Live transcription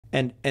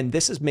And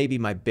this is maybe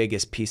my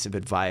biggest piece of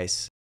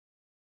advice.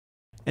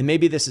 And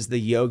maybe this is the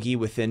yogi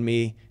within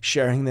me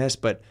sharing this,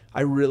 but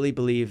I really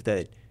believe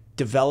that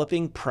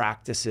developing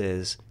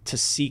practices to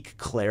seek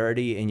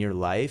clarity in your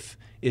life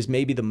is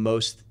maybe the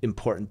most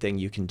important thing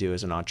you can do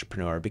as an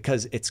entrepreneur,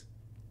 because it's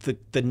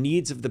the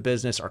needs of the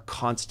business are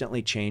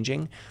constantly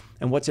changing.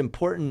 And what's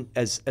important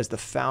as the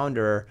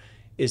founder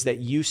is that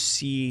you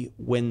see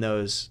when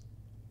those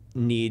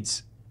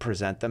needs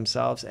present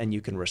themselves and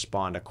you can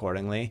respond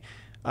accordingly,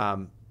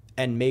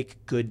 and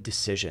make good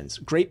decisions.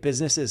 Great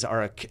businesses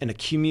are an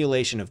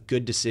accumulation of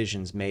good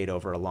decisions made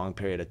over a long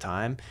period of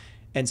time.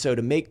 And so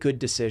to make good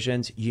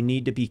decisions, you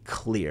need to be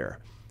clear,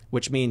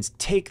 which means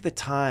take the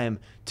time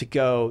to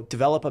go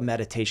develop a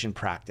meditation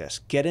practice,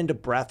 get into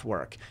breath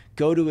work,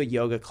 go to a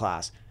yoga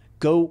class,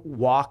 go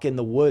walk in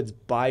the woods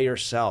by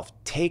yourself.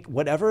 Take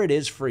whatever it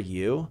is for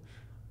you.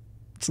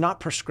 It's not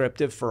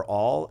prescriptive for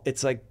all.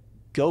 It's like,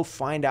 go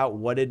find out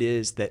what it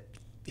is that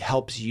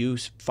helps you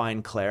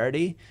find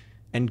clarity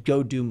and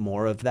go do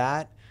more of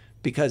that,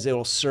 because it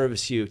will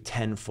service you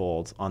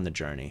tenfold on the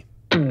journey.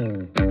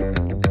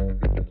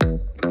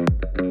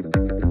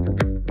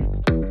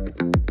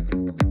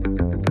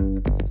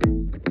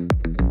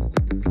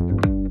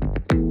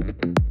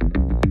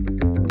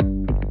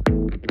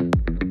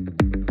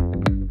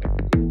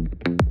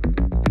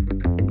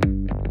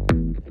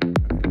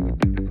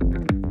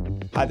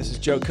 Hi, this is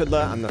Joe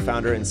Kudla. I'm the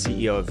founder and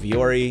CEO of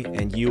Vuori,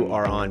 and you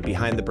are on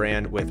Behind the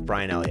Brand with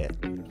Bryan Elliott.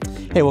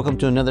 Hey, welcome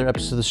to another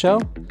episode of the show.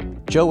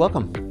 Joe,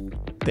 welcome.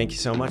 Thank you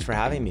so much for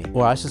having me.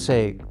 Well, I should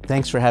say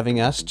thanks for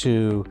having us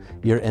to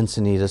your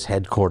Encinitas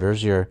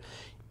headquarters.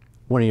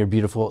 One of your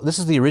beautiful, this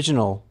is the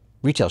original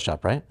retail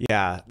shop, right?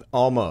 Yeah,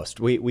 almost.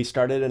 We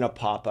started in a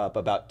pop-up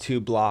about 2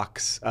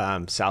 blocks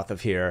south of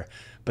here,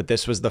 but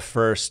this was the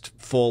first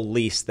full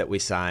lease that we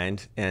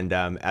signed. And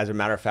as a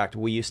matter of fact,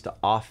 we used to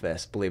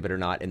office, believe it or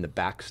not, in the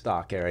back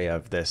stock area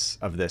of this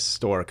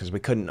store because we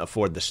couldn't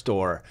afford the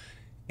store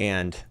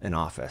and an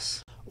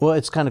office. Well,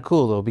 it's kind of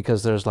cool though,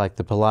 because there's like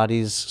the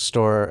Pilates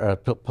store,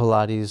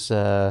 Pilates,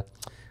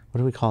 what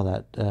do we call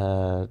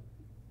that?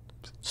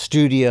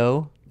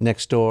 Studio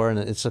next door, and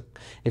it's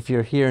if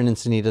you're here in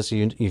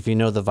Encinitas, if you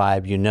know the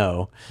vibe, you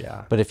know.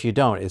 Yeah. But if you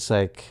don't, it's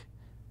like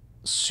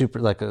super.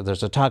 Like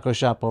there's a taco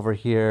shop over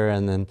here,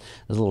 and then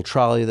there's a little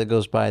trolley that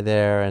goes by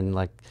there, and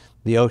like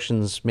the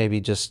ocean's maybe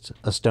just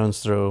a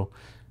stone's throw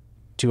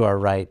to our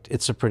right.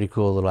 It's a pretty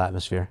cool little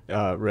atmosphere.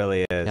 It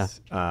really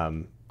is. Yeah.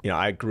 You know,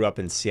 I grew up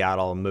in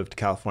Seattle, moved to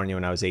California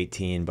when I was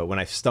 18, but when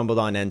I stumbled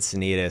on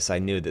Encinitas, I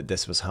knew that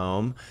this was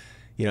home.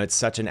 You know, it's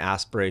such an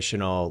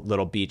aspirational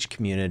little beach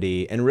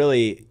community, and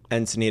really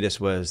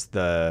Encinitas was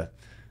the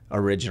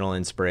original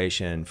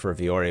inspiration for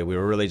Vuori. We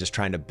were really just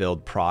trying to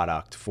build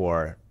product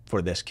for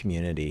this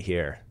community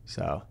here.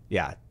 So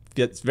yeah,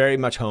 it's very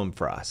much home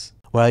for us.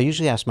 Well, I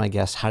usually ask my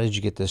guests, how did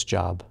you get this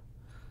job?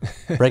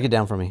 Break it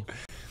down for me.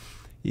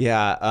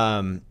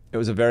 Yeah, it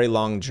was a very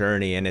long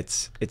journey, and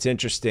it's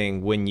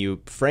interesting when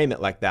you frame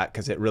it like that,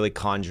 because it really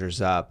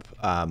conjures up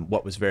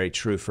what was very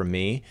true for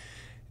me,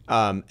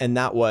 and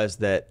that was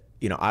that,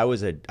 you know,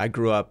 I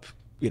grew up,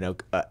 you know,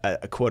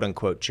 a quote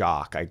unquote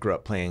jock. I grew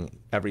up playing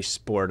every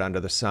sport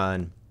under the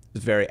sun,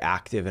 was very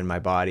active in my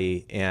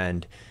body,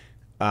 and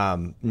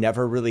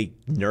never really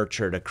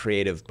nurtured a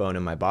creative bone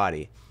in my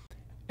body.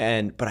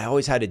 But I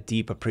always had a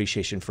deep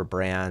appreciation for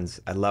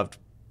brands. I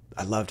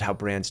loved how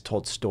brands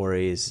told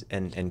stories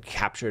and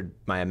captured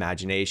my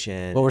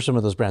imagination. What were some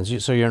of those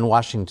brands? So you're in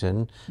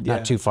Washington, Yeah.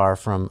 not too far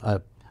from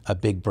a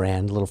big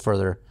brand, a little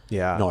further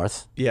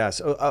north. Yeah,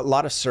 so a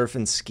lot of surf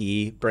and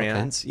ski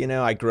brands. Okay. You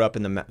know, I grew up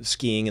in the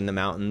skiing in the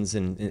mountains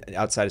and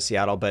outside of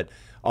Seattle, but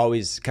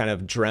always kind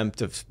of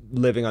dreamt of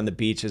living on the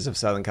beaches of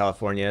Southern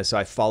California. So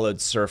I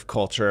followed surf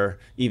culture,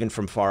 even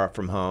from far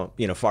from home,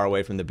 you know, far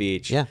away from the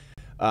beach. Yeah.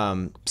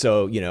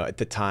 So, you know, at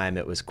the time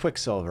it was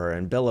Quicksilver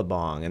and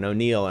Billabong and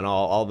O'Neill, and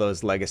all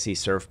those legacy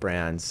surf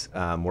brands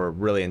were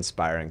really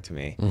inspiring to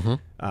me.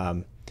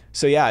 Mm-hmm.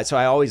 So yeah, so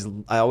I always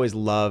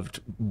loved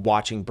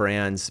watching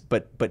brands,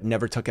 but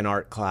never took an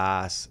art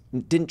class,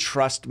 didn't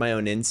trust my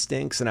own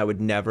instincts, and I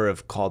would never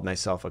have called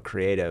myself a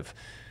creative.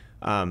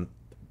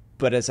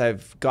 But as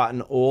I've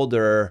gotten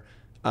older,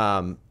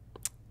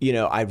 you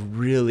know, I've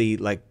really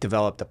like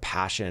developed a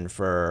passion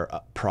for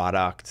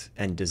product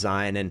and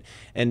design.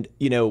 And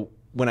you know,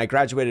 when I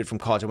graduated from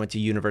college, I went to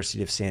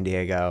University of San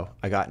Diego.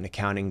 I got an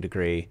accounting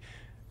degree,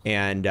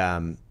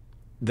 and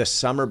the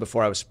summer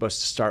before I was supposed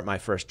to start my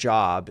first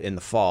job in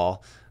the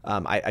fall,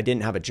 I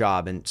didn't have a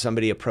job, and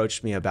somebody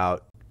approached me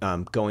about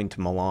going to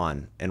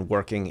Milan and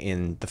working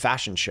in the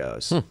fashion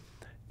shows.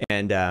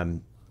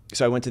 And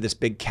so I went to this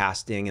big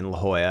casting in La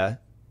Jolla,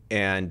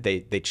 and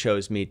they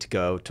chose me to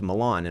go to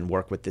Milan and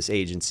work with this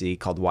agency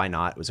called Why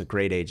Not. It was a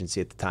great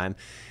agency at the time.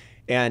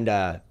 And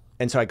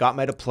so I got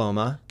my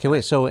diploma. Okay,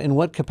 wait, so in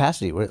what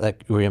capacity? Were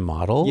you a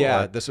model?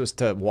 Yeah, or? This was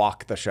to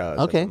walk the shows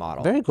okay, as a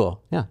model. Very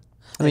cool, yeah.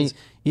 I mean,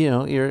 you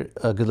know, you're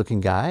a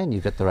good-looking guy, and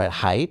you've got the right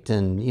height,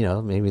 and you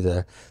know, maybe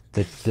the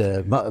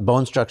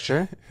bone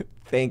structure.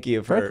 Thank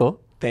you. Very cool.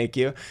 Thank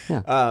you.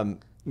 Yeah.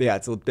 Yeah,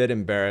 it's a bit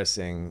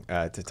embarrassing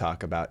to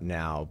talk about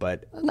now,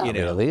 but Not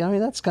really. I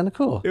mean, that's kind of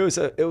cool. it was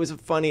a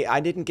funny. I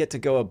didn't get to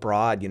go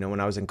abroad. When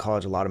I was in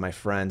college, a lot of my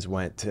friends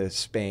went to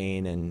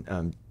Spain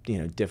and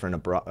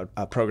different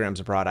programs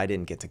abroad. I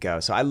didn't get to go,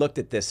 so I looked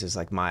at this as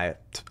like my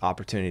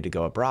opportunity to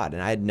go abroad,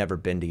 and I had never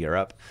been to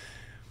Europe.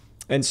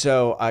 And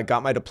so I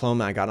got my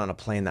diploma. I got on a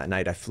plane that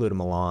night. I flew to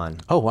Milan.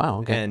 Oh, wow.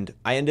 Okay. And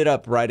I ended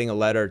up writing a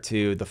letter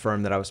to the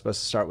firm that I was supposed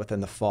to start with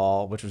in the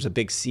fall, which was a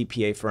big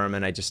CPA firm.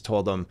 And I just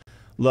told them,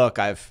 look,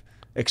 I've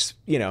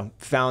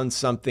found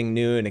something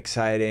new and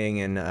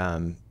exciting, and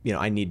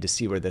I need to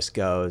see where this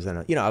goes.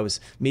 And I was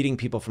meeting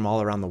people from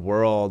all around the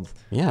world.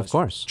 Yeah, of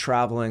course.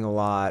 Traveling a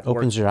lot.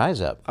 Opens your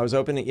eyes up. I was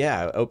opening,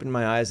 I opened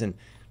my eyes, and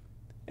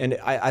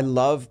I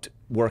loved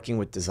working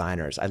with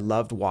designers. I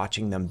loved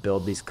watching them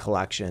build these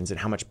collections and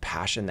how much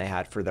passion they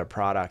had for their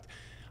product.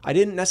 I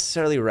didn't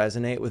necessarily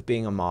resonate with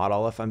being a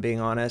model, if I'm being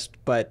honest,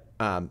 but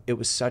it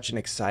was such an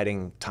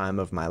exciting time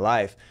of my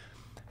life.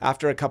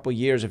 After a couple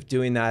years of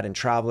doing that and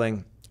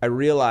traveling, I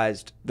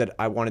realized that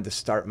I wanted to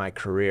start my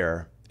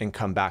career and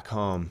come back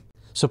home.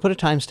 So put a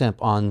timestamp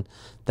on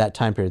that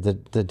time period,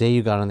 the day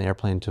you got on the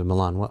airplane to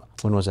Milan.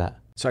 When was that?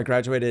 So I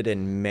graduated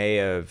in May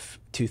of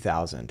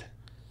 2000.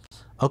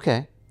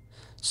 Okay.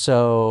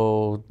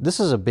 So this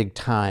is a big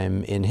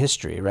time in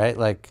history, right?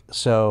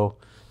 So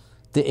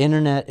the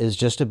internet is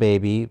just a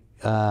baby.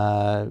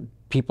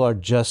 People are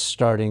just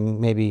starting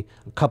maybe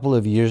a couple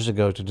of years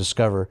ago to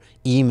discover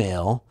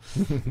email.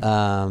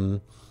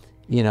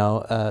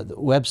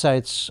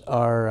 Websites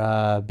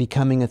are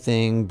becoming a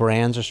thing.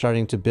 Brands are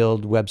starting to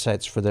build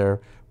websites for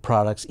their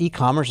products.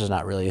 E-commerce is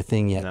not really a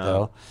thing yet,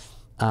 though.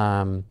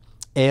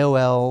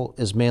 AOL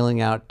is mailing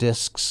out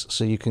discs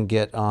so you can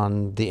get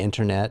on the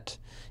internet.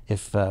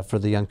 If for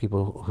the young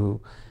people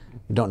who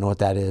don't know what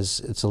that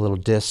is, it's a little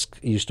disc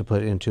you used to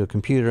put into a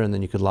computer, and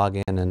then you could log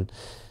in, and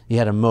you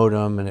had a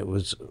modem, and it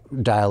was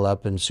dial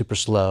up and super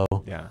slow.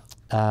 Yeah.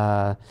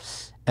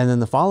 And then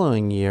the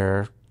following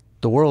year,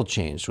 the world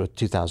changed with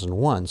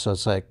 2001. So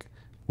it's like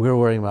we were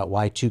worrying about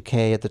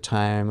Y2K at the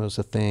time. It was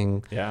a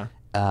thing. Yeah.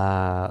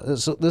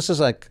 So this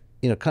is like,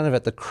 kind of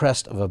at the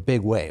crest of a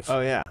big wave.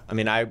 Oh, yeah. I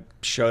mean, I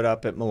showed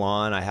up at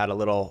Milan. I had a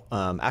little,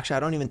 actually, I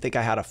don't even think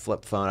I had a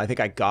flip phone. I think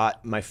I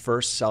got my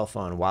first cell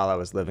phone while I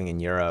was living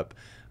in Europe.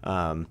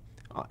 And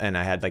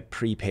I had like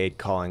prepaid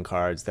calling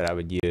cards that I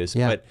would use.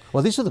 Yeah. But,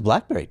 well, these are the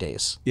BlackBerry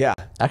days. Yeah.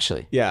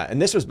 Actually. Yeah. And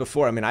this was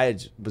before, I mean,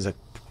 was a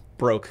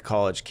broke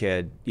college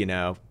kid,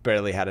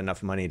 barely had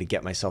enough money to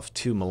get myself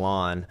to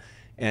Milan.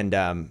 And,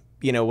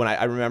 when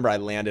I remember I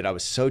landed, I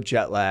was so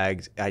jet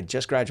lagged. I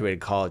just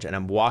graduated college, and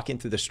I'm walking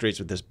through the streets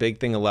with this big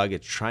thing of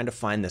luggage trying to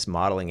find this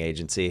modeling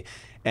agency.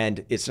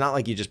 And it's not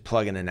like you just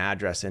plug in an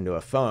address into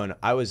a phone.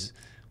 I was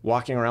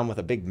walking around with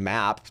a big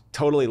map,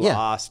 totally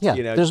lost. Yeah.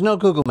 There's no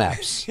Google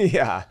Maps.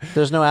 Yeah.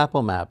 There's no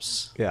Apple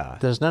Maps. Yeah.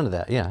 There's none of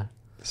that. Yeah.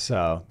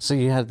 So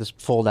you had this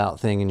fold out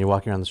thing, and you're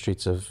walking around the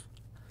streets of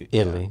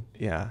Italy.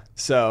 Yeah.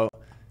 So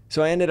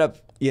I ended up,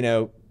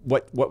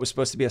 what was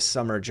supposed to be a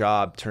summer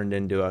job turned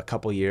into a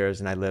couple years,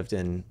 and I lived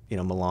in,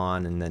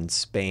 Milan, and then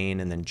Spain,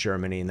 and then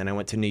Germany, and then I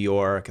went to New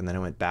York, and then I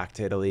went back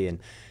to Italy, and,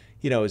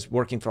 I was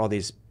working for all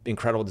these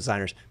incredible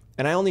designers.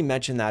 And I only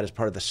mention that as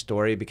part of the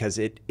story because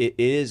it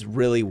is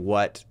really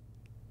what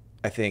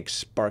I think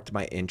sparked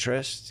my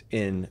interest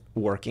in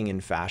working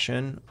in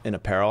fashion and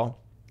apparel.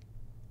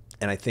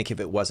 And I think if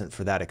it wasn't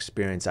for that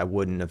experience, I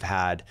wouldn't have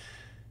had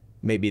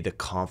maybe the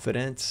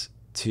confidence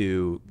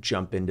to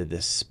jump into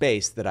this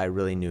space that I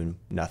really knew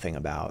nothing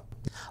about.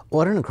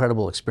 What an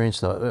incredible experience,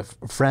 though.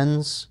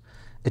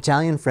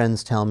 Italian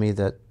friends tell me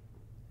that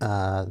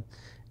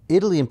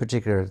Italy in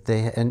particular,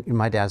 and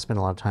my dad spent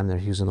a lot of time there.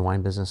 He was in the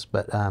wine business,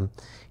 but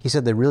he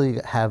said they really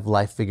have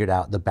life figured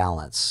out, the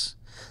balance.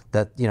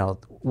 That,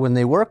 when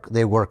they work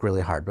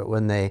really hard, but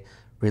when they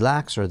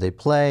relax or they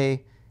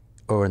play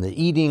or when they're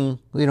eating,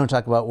 they don't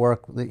talk about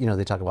work.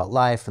 They talk about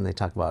life, and they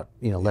talk about,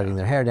 letting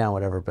their hair down,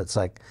 whatever. But it's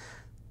like,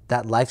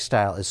 that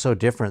lifestyle is so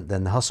different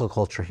than the hustle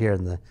culture here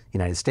in the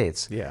United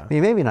States. Yeah. I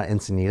mean, maybe not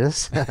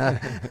Encinitas.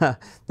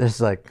 There's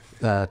like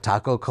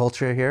taco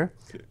culture here,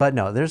 but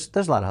no, there's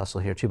a lot of hustle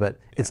here too, but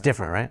it's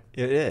different, right?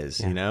 It is,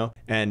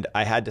 and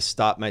I had to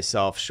stop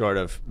myself short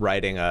of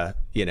writing a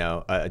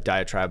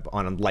diatribe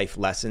on life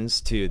lessons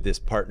to this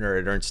partner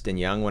at Ernst &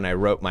 Young when I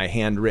wrote my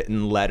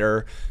handwritten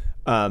letter,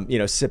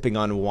 sipping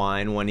on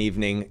wine one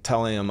evening,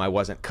 telling him I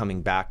wasn't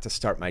coming back to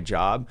start my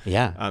job.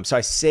 Yeah. So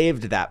I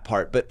saved that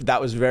part, but that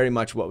was very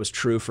much what was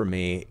true for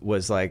me,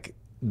 was like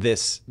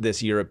this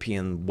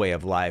European way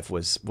of life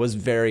was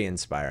very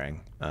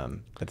inspiring at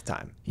the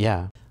time.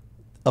 Yeah.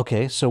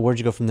 Okay, so where'd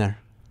you go from there?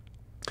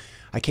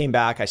 I came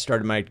back. I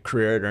started my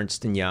career at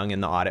Ernst & Young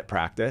in the audit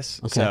practice.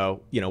 Okay.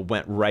 So,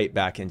 went right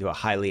back into a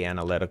highly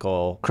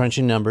analytical...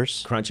 Crunching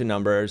numbers,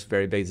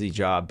 very busy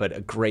job, but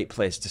a great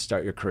place to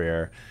start your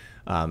career.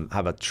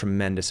 Have a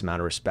tremendous amount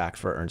of respect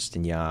for Ernst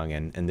 & Young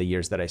and the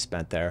years that I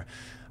spent there.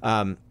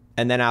 And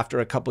then after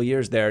a couple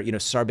years there,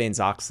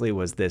 Sarbanes-Oxley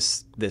was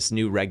this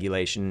new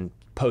regulation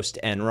post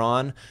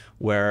Enron,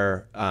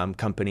 where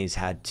companies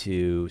had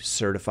to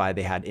certify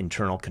they had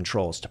internal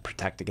controls to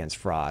protect against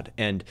fraud.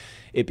 And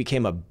it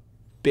became a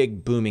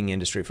big booming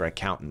industry for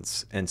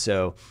accountants. And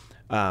so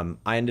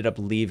I ended up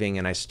leaving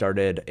and I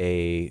started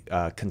a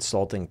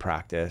consulting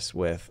practice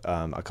with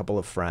a couple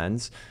of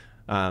friends.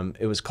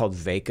 It was called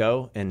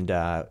Vaco, and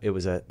it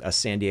was a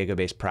San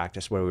Diego-based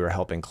practice where we were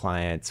helping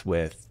clients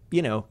with,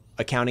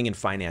 accounting and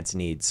finance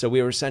needs. So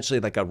we were essentially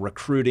like a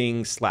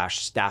recruiting /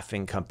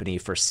 staffing company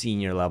for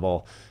senior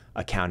level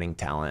accounting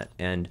talent.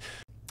 And,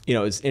 it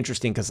was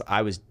interesting because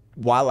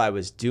while I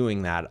was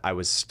doing that, I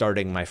was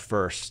starting my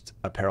first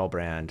apparel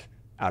brand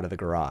out of the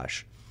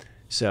garage.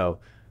 So,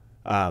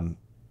 and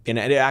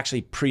it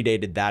actually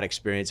predated that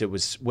experience. It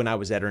was when I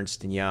was at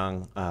Ernst &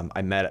 Young.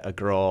 I met a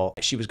girl.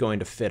 She was going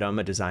to FITM,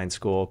 a design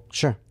school.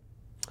 Sure.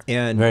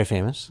 And very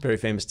famous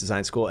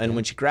design school. And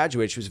when she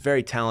graduated, she was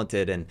very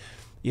talented. And,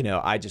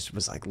 I just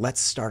was like, let's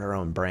start our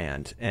own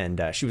brand.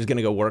 And she was going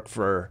to go work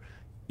for,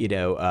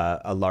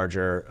 a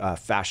larger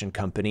fashion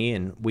company.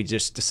 And we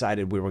just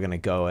decided we were going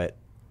to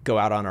go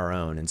out on our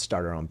own and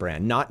start our own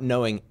brand, not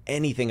knowing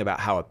anything about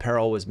how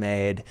apparel was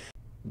made.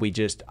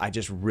 I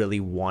just really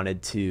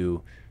wanted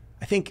to,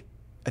 I think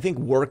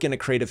work in a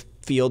creative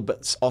field,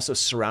 but also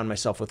surround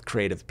myself with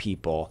creative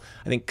people.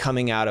 I think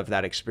coming out of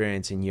that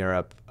experience in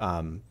Europe,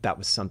 that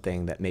was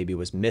something that maybe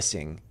was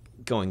missing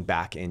going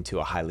back into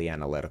a highly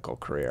analytical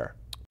career.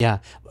 Yeah.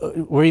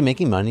 Were you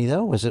making money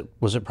though? Was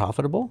it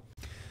profitable?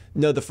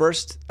 No, the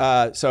first,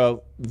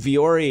 so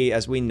Vuori,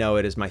 as we know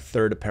it, is my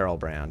third apparel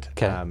brand.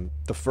 Okay.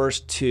 The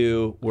first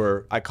two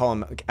were, I call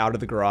them out of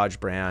the garage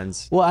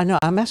brands. Well, I know.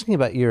 I'm asking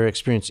about your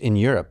experience in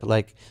Europe.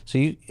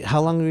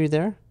 How long were you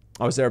there?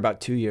 I was there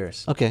about 2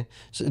 years. Okay.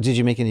 So did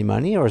you make any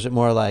money, or is it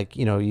more like,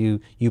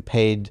 you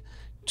paid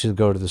to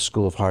go to the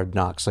School of Hard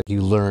Knocks? Like you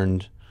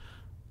learned,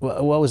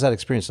 what was that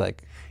experience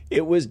like?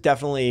 It was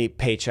definitely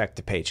paycheck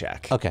to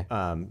paycheck. Okay.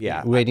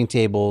 Yeah. Waiting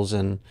tables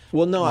and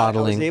modeling. I was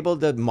modeling. able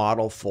to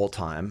model full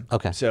time.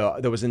 Okay. So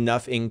there was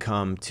enough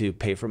income to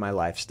pay for my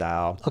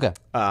lifestyle. Okay.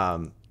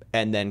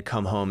 And then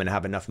come home and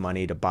have enough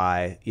money to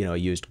buy, a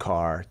used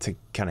car to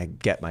kind of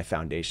get my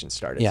foundation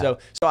started. Yeah.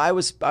 So I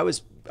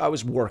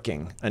was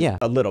working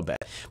a little bit.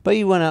 But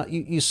you went out,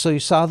 you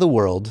saw the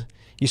world.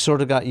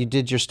 You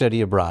did your study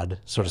abroad,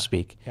 so to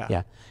speak.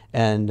 Yeah.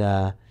 And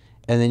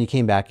then you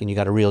came back and you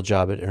got a real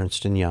job at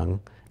Ernst &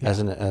 Young as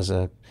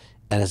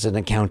an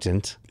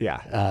accountant.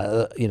 Yeah.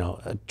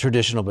 A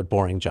traditional but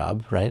boring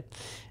job, right?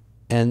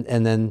 And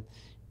then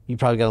you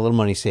probably got a little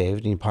money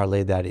saved and you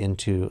parlayed that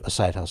into a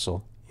side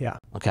hustle. Yeah.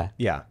 Okay.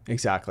 Yeah,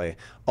 exactly.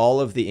 All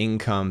of the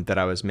income that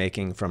I was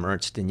making from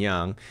Ernst &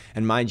 Young,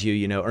 and mind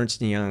you,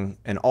 Ernst & Young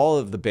and all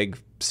of the big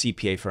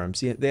CPA firms,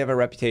 they have a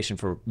reputation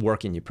for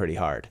working you pretty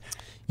hard.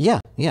 Yeah.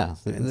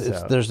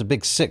 There's the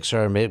big six,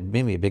 or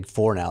maybe a big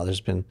four now.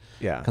 There's been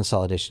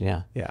consolidation.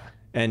 Yeah. Yeah.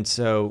 And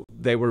so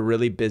they were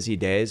really busy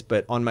days,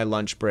 but on my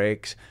lunch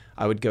breaks,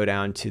 I would go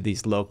down to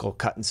these local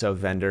cut and sew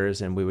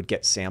vendors and we would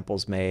get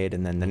samples made.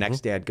 And then the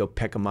next day I'd go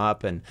pick them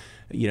up. And,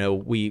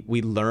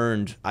 we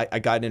learned, I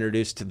got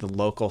introduced to the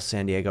local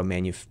San Diego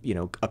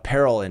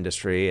apparel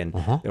industry. And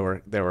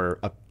there were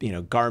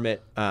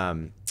garment,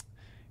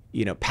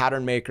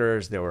 pattern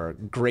makers, there were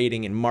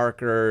grading and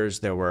markers,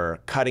 there were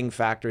cutting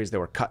factories,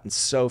 there were cut and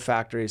sew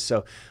factories.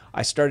 So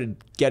I started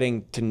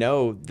getting to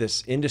know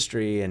this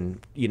industry,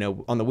 and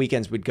on the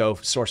weekends we'd go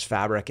source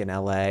fabric in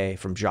LA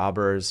from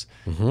jobbers,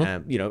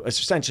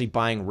 essentially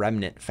buying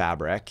remnant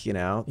fabric,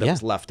 that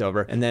was left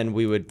over. And then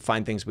we would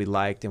find things we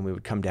liked and we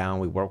would come down,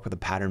 we work with a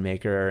pattern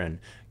maker and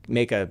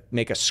make a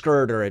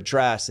skirt or a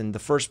dress. And the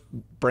first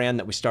brand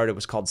that we started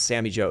was called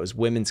Sammy Joe. It was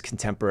women's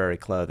contemporary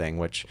clothing,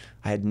 which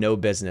I had no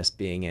business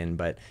being in,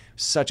 but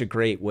such a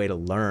great way to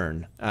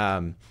learn.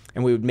 And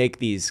we would make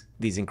these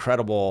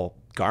incredible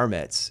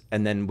garments,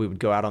 and then we would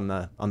go out on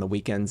the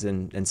weekends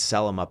and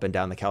sell them up and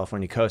down the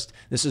California coast.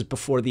 This was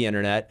before the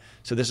internet,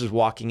 so this was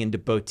walking into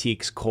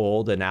boutiques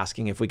cold and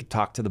asking if we could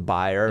talk to the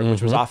buyer,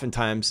 which was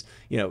oftentimes,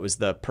 it was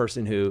the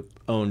person who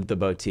owned the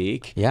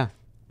boutique. Yeah.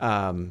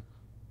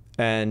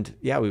 And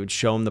we would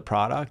show them the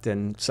product,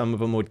 and some of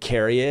them would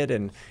carry it.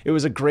 And it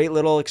was a great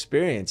little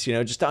experience,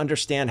 just to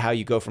understand how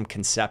you go from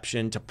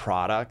conception to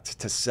product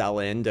to sell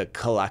in to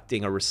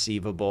collecting a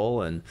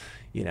receivable and,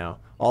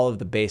 all of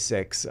the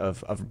basics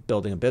of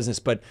building a business.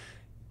 But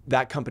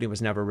that company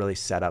was never really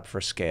set up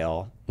for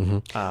scale.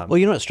 Well,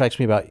 what strikes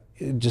me about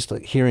just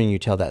like hearing you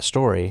tell that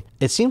story,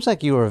 it seems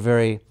like you were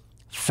very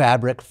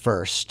fabric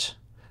first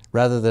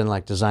rather than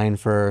like design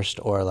first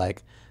or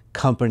like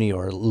company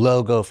or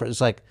logo first.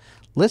 It's like,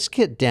 let's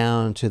get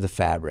down to the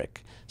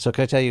fabric. So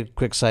can I tell you a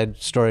quick side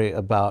story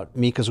about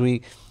me? Because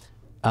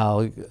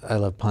I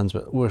love puns,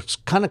 but we're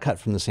kind of cut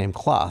from the same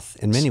cloth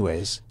in many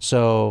ways.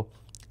 So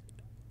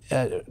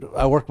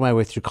I worked my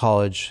way through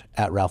college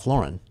at Ralph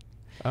Lauren.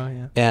 Oh,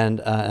 yeah. And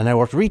I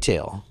worked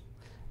retail,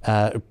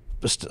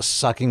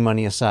 sucking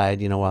money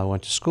aside, while I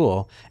went to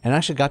school. And I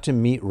actually got to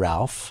meet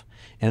Ralph.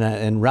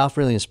 And Ralph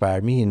really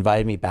inspired me. He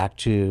invited me back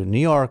to New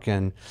York,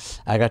 and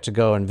I got to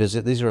go and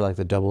visit. These were like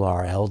the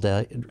RRL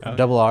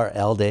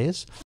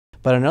days.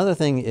 But another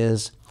thing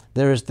is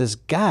there is this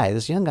guy,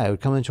 this young guy who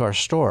would come into our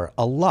store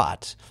a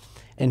lot,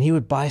 and he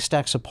would buy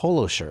stacks of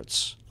polo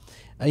shirts.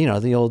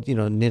 The old,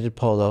 knitted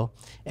polo,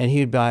 and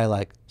he would buy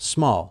like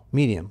small,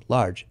 medium,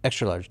 large,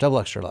 extra large, double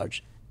extra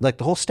large, like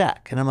the whole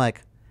stack. And I'm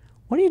like,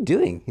 what are you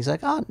doing? He's like,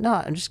 oh, no,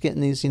 I'm just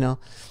getting these,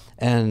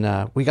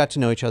 And we got to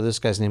know each other. This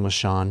guy's name was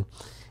Sean.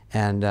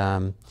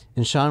 And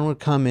Sean would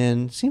come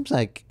in, seems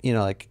like,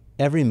 like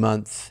every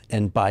month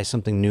and buy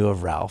something new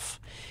of Ralph.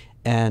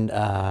 And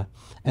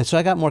so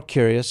I got more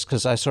curious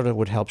because I sort of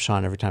would help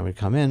Sean every time we'd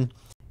come in.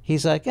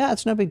 He's like, yeah,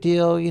 it's no big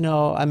deal.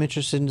 I'm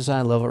interested in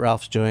design. I love what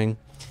Ralph's doing.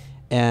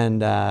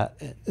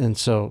 And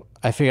so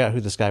I figured out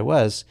who this guy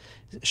was,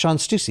 Sean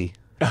Stussy.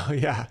 Oh,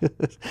 yeah.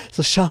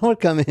 So Sean would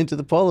come into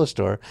the polo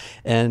store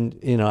and,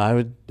 I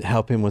would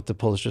help him with the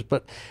polo shirts.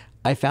 But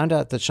I found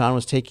out that Sean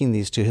was taking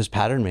these to his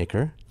pattern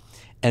maker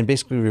and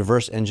basically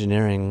reverse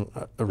engineering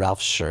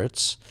Ralph's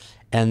shirts.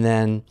 And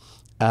then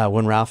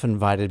when Ralph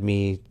invited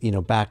me,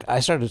 back, I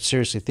started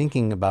seriously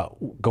thinking about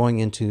going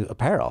into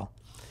apparel.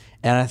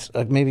 And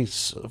I maybe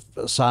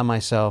saw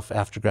myself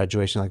after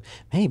graduation like,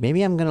 hey,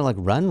 maybe I'm going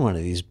to run one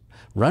of these.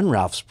 Run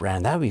Ralph's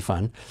brand. That would be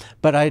fun.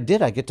 But I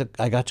did. I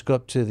got to go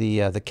up to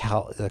the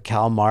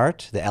Cal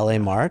Mart, the LA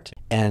Mart,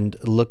 and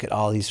look at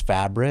all these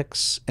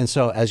fabrics. And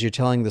so as you're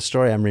telling the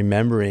story, I'm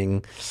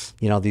remembering,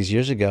 these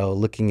years ago,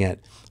 looking at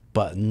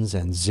buttons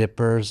and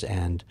zippers,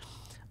 and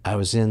I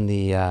was in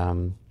the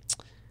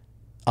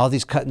all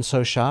these cut and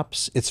sew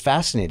shops. It's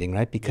fascinating,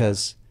 right?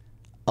 Because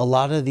a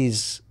lot of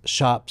these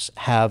shops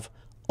have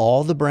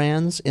all the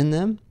brands in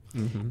them,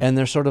 and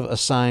they're sort of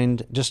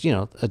assigned just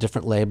a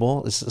different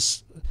label.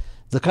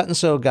 The cut and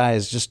sew guy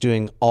is just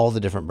doing all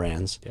the different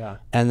brands. Yeah.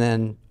 And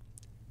then,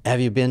 have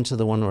you been to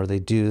the one where they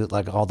do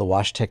like all the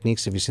wash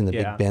techniques? Have you seen the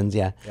big bins?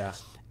 Yeah. Yeah.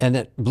 And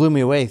it blew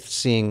me away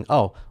seeing,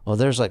 oh, well,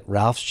 there's like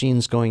Ralph's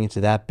jeans going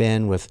into that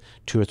bin with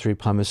 2 or 3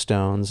 pumice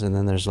stones. And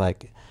then there's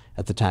like,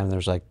 at the time,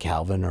 there's like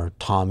Calvin or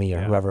Tommy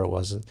or whoever it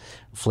was,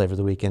 Flavor of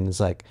the Weekend.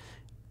 It's like,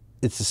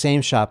 it's the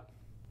same shop,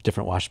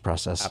 different wash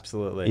process.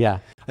 Absolutely. Yeah.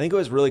 I think it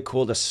was really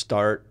cool to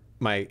start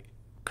my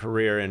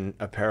career in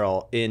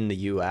apparel in the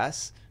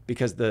U.S.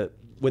 because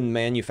when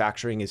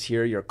manufacturing is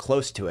here, you're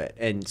close to it,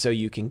 and so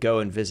you can go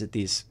and visit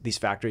these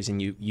factories,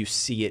 and you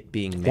see it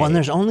being made. Well, and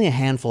there's only a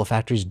handful of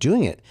factories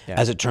doing it,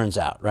 as it turns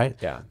out, right?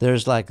 Yeah.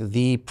 There's like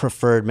the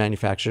preferred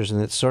manufacturers,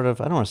 and it's sort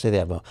of, I don't want to say they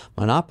have a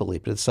monopoly,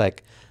 but it's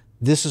like,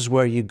 this is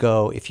where you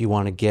go if you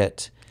want to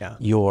get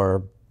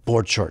your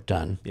board short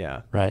done.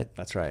 Yeah. Right?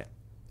 That's right.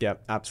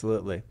 Yep,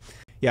 absolutely.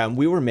 Yeah, and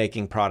we were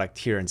making product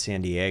here in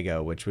San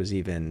Diego, which was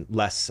even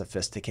less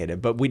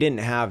sophisticated, but we didn't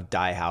have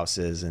dye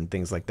houses and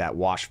things like that,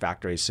 wash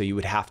factories, so you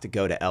would have to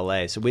go to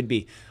LA. So we'd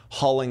be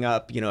hauling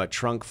up, a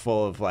trunk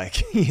full of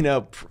like,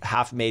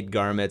 half-made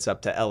garments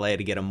up to LA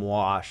to get them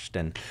washed.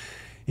 And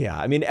yeah,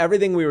 I mean,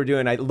 everything we were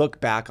doing, I look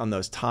back on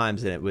those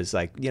times and it was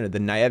like, the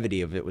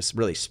naivety of it was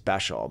really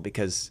special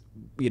because,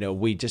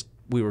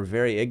 we were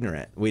very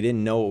ignorant. We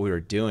didn't know what we were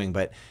doing,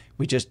 but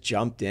we just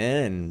jumped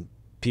in and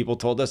people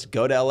told us,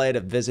 go to LA to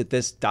visit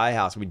this dye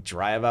house. We'd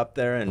drive up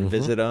there and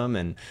visit them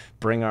and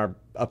bring our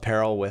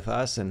apparel with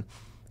us. And,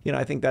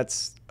 I think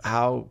that's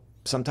how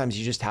sometimes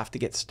you just have to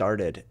get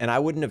started. And I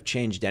wouldn't have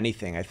changed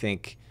anything. I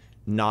think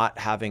not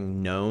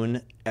having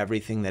known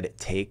everything that it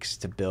takes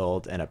to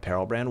build an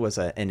apparel brand was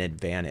an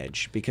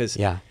advantage because,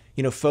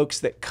 folks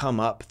that come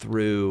up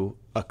through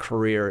a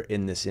career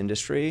in this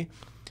industry,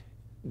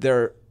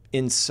 they're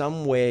in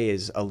some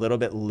ways a little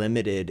bit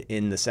limited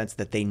in the sense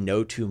that they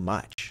know too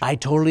much. I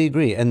totally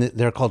agree. And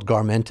they're called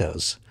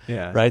garmentos,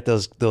 right?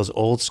 Those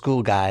old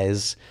school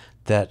guys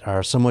that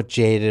are somewhat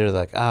jaded or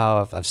like,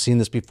 oh, I've seen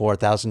this before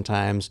 1,000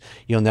 times.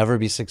 You'll never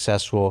be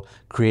successful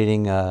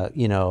creating a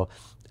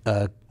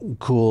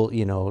cool,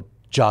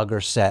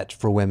 jogger set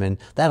for women.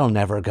 That'll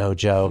never go,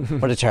 Joe.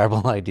 What a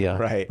terrible idea.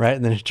 Right.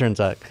 And then it turns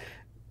out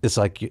it's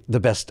like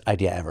the best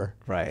idea ever.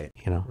 Right.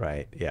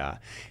 Right. Yeah.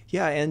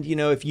 Yeah. And,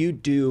 if you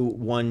do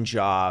one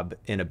job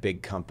in a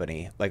big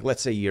company, like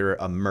let's say you're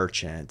a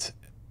merchant,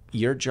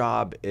 your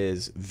job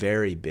is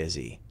very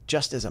busy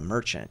just as a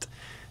merchant.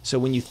 So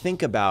when you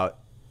think about,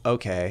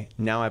 okay,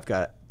 now I've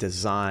got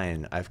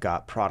design, I've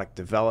got product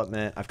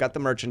development, I've got the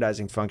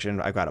merchandising function,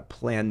 I've got to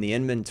plan the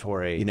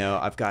inventory,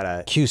 I've got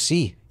a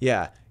QC.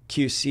 Yeah.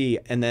 QC,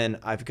 and then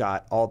I've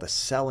got all the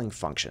selling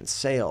functions,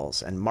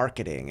 sales and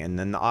marketing, and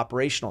then the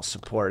operational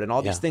support and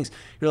all these things.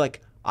 You're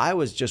like, I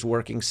was just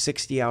working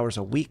 60 hours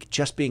a week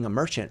just being a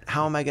merchant.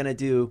 How am I going to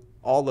do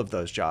all of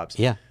those jobs?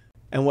 Yeah.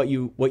 And what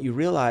you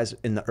realize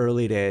in the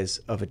early days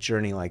of a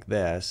journey like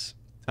this,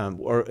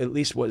 or at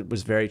least what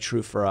was very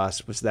true for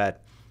us, was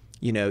that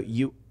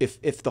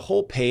if the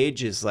whole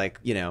page is like,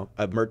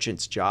 a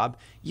merchant's job,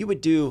 you would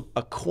do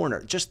a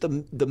corner, just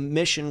the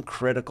mission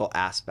critical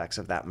aspects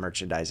of that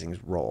merchandising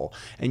role.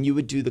 And you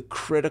would do the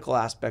critical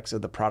aspects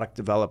of the product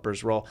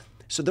developer's role.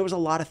 So there was a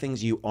lot of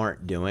things you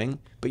aren't doing,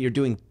 but you're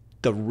doing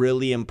the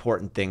really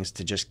important things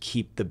to just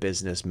keep the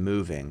business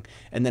moving.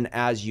 And then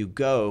as you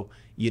go,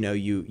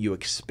 you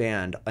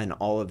expand, and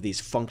all of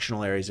these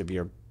functional areas of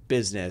your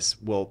business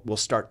will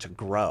start to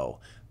grow.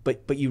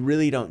 but you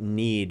really don't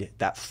need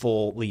that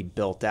fully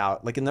built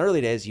out. Like in the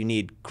early days, you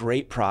need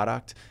great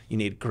product, you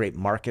need great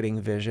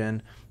marketing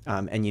vision,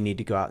 and you need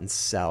to go out and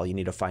sell. You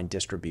need to find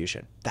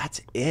distribution.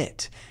 That's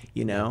it.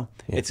 You know,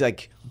 it's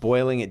like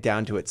boiling it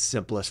down to its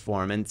simplest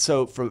form. And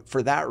so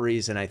for that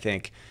reason, I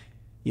think,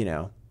 you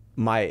know,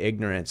 my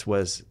ignorance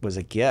was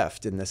a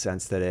gift in the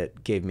sense that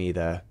it gave me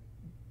the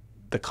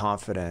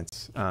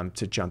confidence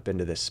to jump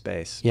into this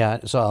space. Yeah,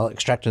 so I'll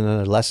extract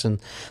another lesson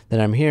that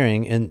I'm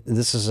hearing, and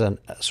this is a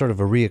sort of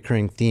a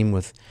reoccurring theme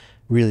with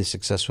really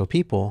successful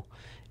people,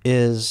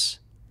 is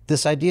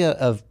this idea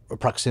of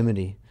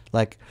proximity.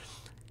 Like,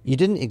 you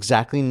didn't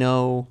exactly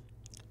know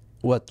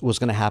what was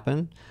going to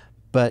happen,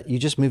 but you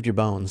just moved your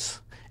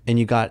bones, and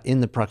you got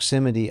in the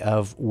proximity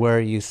of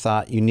where you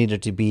thought you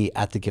needed to be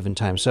at the given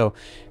time. So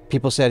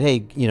people said,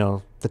 hey, you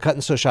know, the cut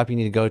and sew shop you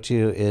need to go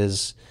to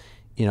is,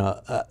 you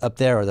know, up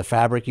there, or the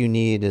fabric you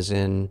need is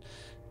in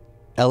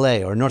LA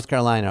or North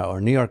Carolina or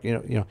New York.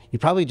 You know, you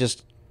probably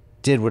just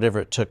did whatever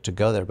it took to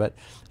go there, but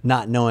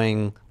not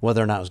knowing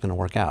whether or not it was going to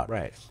work out.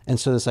 Right. And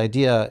so this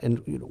idea, in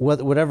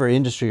whatever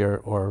industry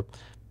or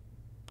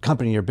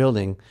company you're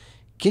building,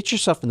 get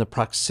yourself in the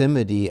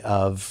proximity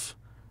of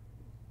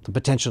the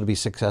potential to be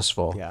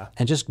successful. Yeah.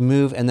 And just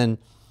move, and then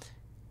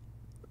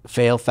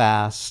fail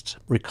fast,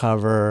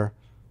 recover.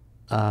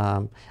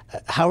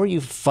 How are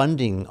you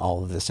funding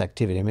all of this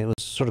activity? I mean, it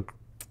was sort of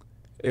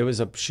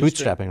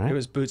bootstrapping, right? It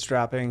was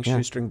bootstrapping,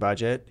 shoestring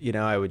budget. You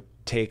know, I would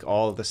take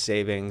all of the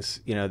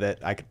savings, you know, that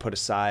I could put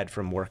aside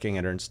from working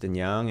at Ernst &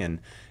 Young, and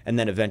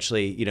then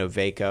eventually, you know,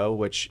 Vaco,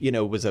 which, you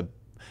know, was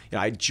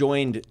I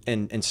joined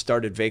and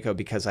started Vaco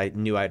because I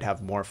knew I'd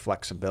have more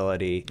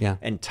flexibility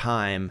and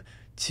time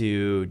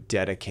to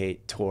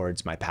dedicate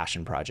towards my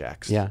passion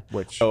projects. Yeah.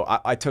 So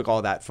I took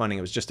all that funding.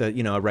 It was just a,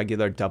 you know, a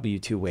regular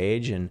W-2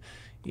 wage and,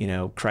 you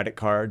know, credit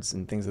cards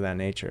and things of that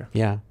nature.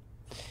 Yeah.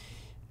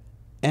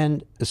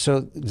 And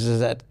so does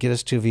that get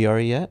us to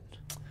Vuori yet?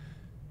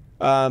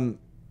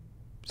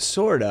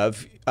 Sort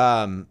of.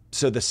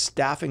 So the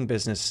staffing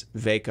business,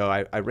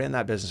 Vaco, I ran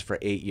that business for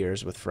 8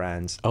 years with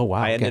friends. Oh,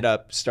 wow. I ended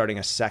up starting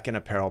a second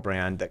apparel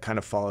brand that kind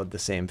of followed the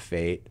same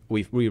fate.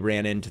 We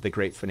ran into the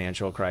great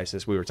financial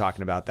crisis. We were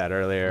talking about that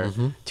earlier.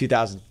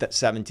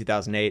 2007,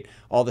 2008,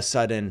 all of a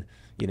sudden,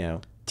 you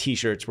know,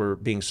 t-shirts were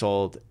being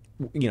sold,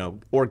 you know,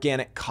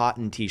 organic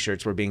cotton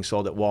t-shirts were being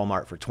sold at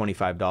Walmart for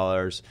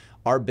 $25.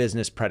 Our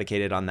business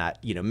predicated on that,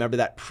 you know, remember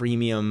that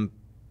premium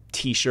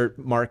t-shirt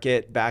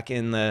market back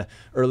in the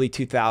early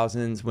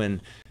 2000s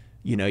when,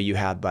 you know, you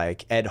had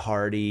like Ed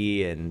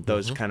Hardy and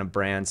those kind of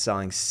brands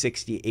selling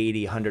 $60,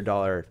 $80,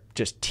 $100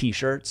 just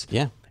t-shirts.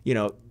 Yeah. You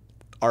know,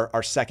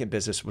 our second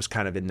business was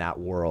kind of in that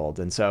world.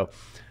 And so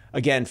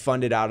again,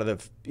 funded out of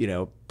the, you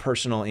know,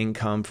 personal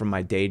income from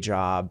my day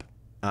job,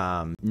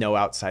 no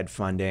outside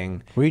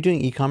funding. Were you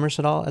doing e-commerce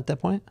at all at that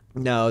point?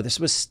 No, this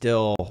was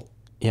still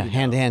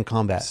hand-to-hand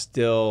combat.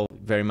 Still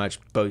very much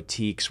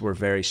boutiques were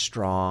very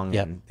strong,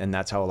 and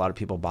that's how a lot of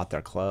people bought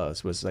their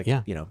clothes, was like,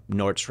 you know,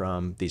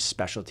 Nordstrom, these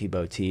specialty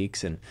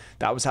boutiques, and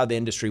that was how the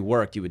industry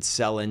worked. You would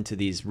sell into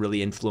these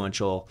really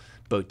influential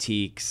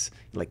boutiques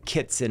like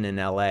Kitson in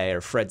LA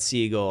or Fred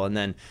Siegel, and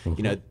then,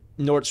 you know,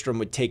 Nordstrom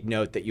would take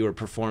note that you were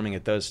performing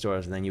at those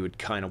stores, and then you would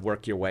kind of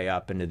work your way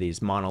up into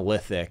these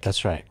monolithic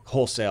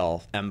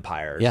wholesale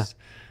empires.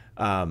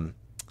 Yeah.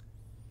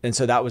 And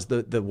so that was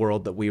the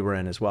world that we were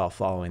in as well,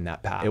 following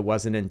that path. It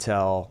wasn't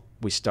until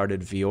we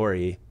started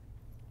Vuori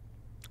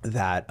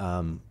that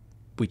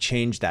we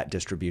changed that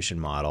distribution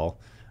model,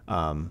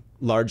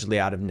 largely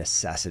out of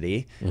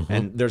necessity.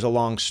 And there's a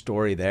long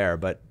story there,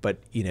 but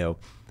you know,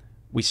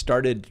 we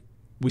started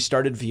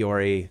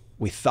Vuori.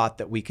 We thought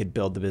that we could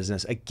build the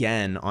business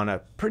again on a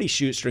pretty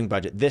shoestring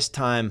budget. This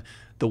time,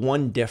 the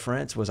one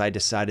difference was I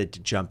decided to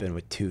jump in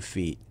with 2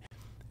 feet.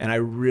 And I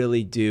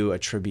really do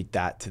attribute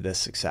that to this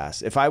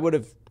success. If I would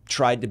have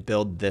tried to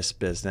build this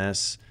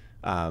business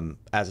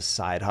as a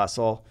side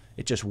hustle,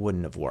 it just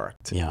wouldn't have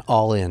worked. Yeah,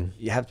 all in.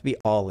 You have to be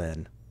all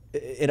in.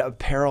 In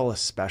apparel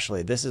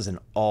especially, this is an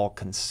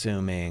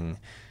all-consuming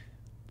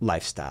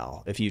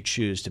lifestyle. If you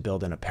choose to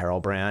build an apparel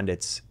brand,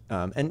 it's,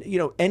 and you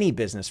know, any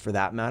business for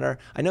that matter.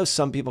 I know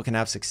some people can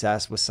have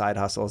success with side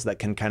hustles that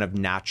can kind of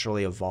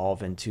naturally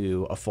evolve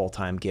into a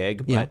full-time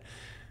gig,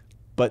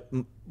 but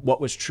what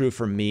was true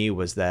for me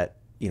was that,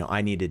 you know,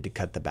 I needed to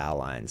cut the bow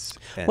lines.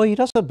 Well,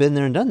 you'd also been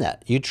there and done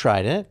that. You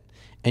tried it,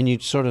 and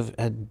you'd sort of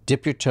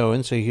dip your toe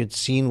in, so you'd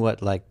seen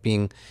what like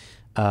being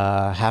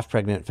half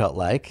pregnant felt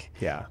like.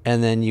 Yeah.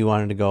 And then you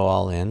wanted to go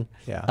all in.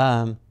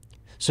 Yeah.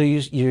 So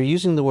you're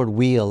using the word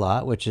 "we" a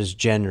lot, which is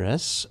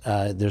generous.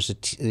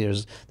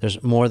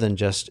 There's more than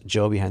just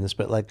Joe behind this,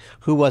 but like,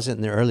 who was it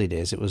in the early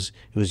days? It was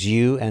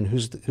you, and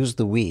who's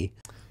the "we"?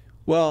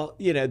 Well,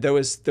 you know, there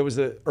was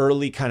an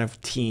early kind of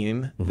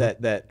team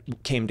that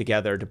came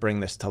together to bring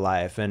this to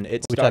life, and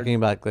it's. We're talking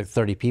about like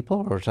 30 people,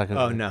 or we're talking?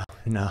 Oh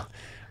no.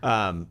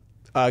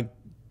 A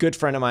good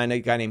friend of mine, a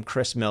guy named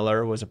Chris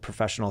Miller, was a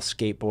professional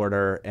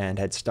skateboarder and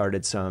had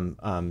started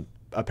some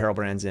apparel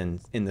brands in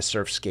the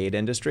surf skate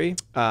industry,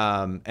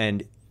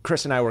 and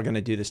Chris and I were going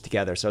to do this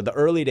together. So the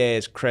early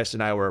days, Chris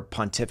and I were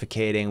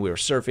pontificating. We were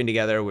surfing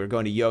together. We were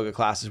going to yoga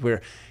classes. We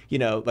were, you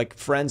know, like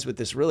friends with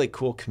this really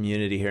cool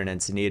community here in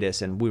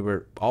Encinitas. And we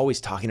were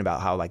always talking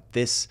about how like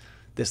this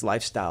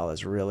lifestyle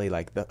is really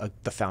like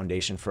the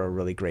foundation for a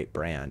really great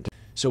brand.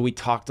 So we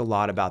talked a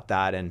lot about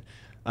that.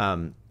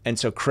 And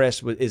so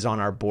Chris is on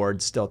our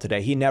board still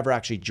today. He never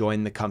actually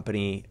joined the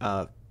company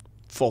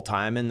full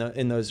time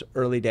in those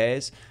early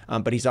days,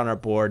 but he's on our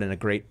board and a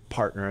great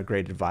partner, a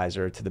great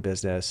advisor to the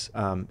business.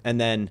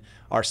 And then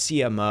our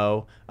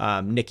CMO,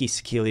 Nikki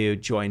Sekiliu,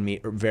 joined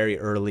me very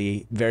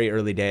early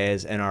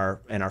days, and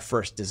our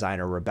first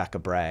designer, Rebecca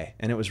Bray.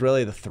 And it was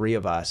really the three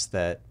of us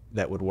that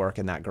would work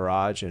in that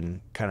garage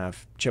and kind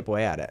of chip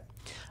away at it.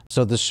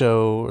 So this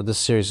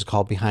series is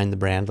called Behind the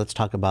Brand. Let's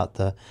talk about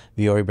the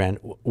Vuori brand.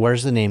 Where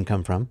does the name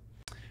come from?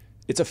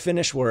 It's a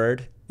Finnish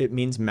word. It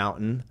means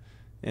mountain.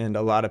 And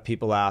a lot of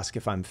people ask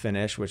if I'm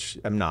Finnish, which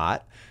I'm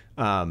not.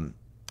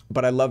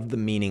 But I loved the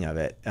meaning of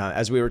it.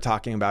 As we were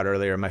talking about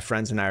earlier, my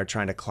friends and I are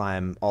trying to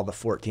climb all the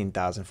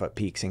 14,000-foot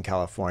peaks in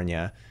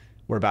California.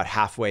 We're about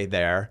halfway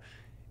there.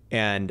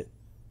 And,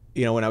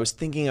 you know, when I was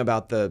thinking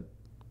about the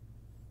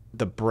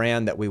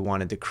brand that we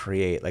wanted to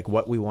create, like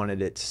what we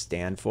wanted it to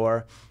stand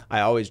for, I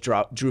always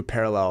drew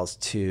parallels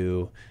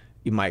to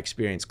my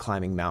experience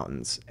climbing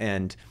mountains.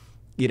 And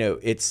you know,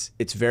 it's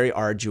very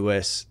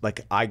arduous.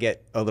 Like I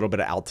get a little bit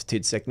of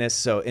altitude sickness.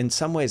 So in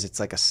some ways it's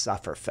like a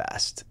suffer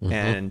fest,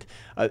 and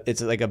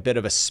it's like a bit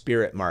of a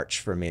spirit march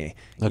for me.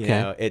 Okay. You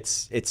know,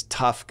 it's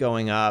tough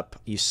going up.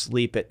 You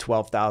sleep at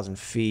 12,000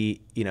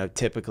 feet, you know,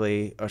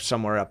 typically, or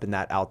somewhere up in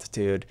that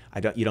altitude.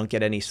 You don't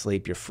get any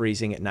sleep. You're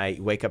freezing at night.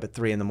 You wake up at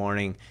 3 in the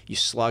morning, you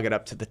slug it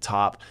up to the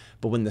top.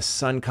 But when the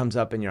sun comes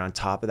up and you're on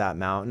top of that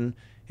mountain,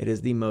 it is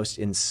the most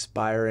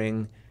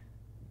inspiring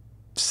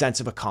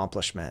sense of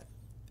accomplishment.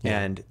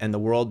 Yeah. And the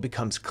world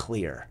becomes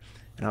clear.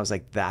 And I was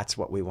like, that's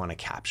what we want to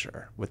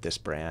capture with this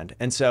brand.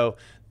 And so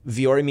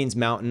Vuori means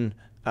mountain,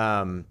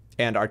 and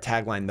our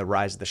tagline, the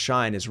rise, the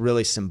shine, is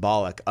really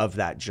symbolic of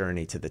that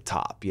journey to the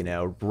top, you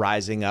know,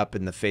 rising up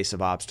in the face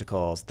of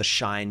obstacles, the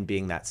shine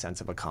being that sense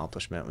of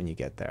accomplishment when you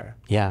get there.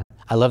 Yeah,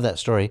 I love that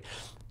story.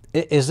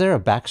 Is there a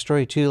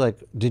backstory too?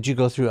 Like, did you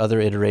go through other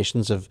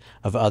iterations of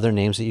other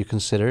names that you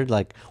considered?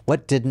 Like,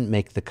 what didn't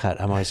make the cut?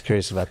 I'm always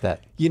curious about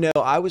that. You know,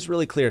 I was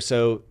really clear.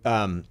 So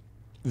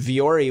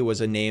Vuori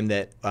was a name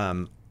that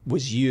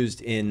was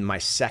used in my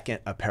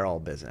second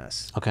apparel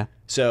business. Okay.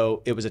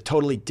 So it was a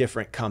totally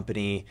different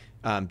company,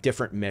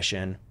 different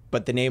mission,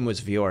 but the name was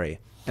Vuori.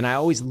 And I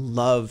always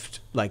loved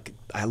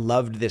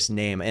this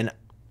name. And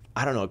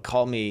I don't know, it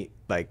called me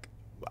like,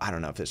 I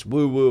don't know if it's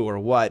woo-woo or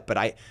what, but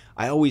I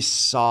always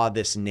saw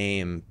this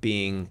name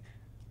being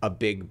a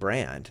big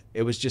brand.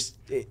 It was just,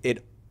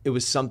 it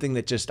was something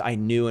that just I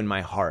knew in my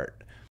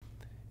heart.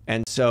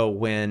 And so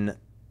when,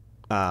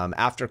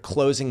 after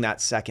closing that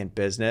second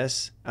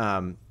business,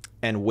 and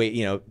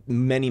you know,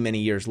 many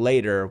years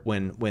later,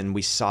 when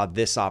we saw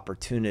this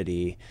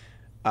opportunity,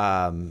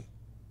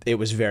 it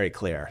was very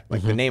clear.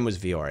 Like the name was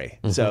Vuori,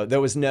 so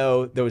there was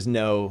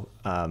no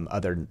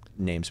other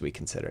names we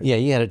considered. Yeah,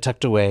 you had it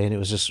tucked away, and it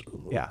was just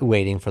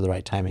waiting for the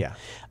right timing.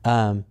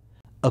 Yeah.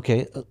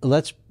 Okay,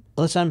 let's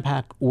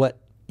unpack what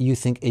you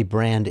think a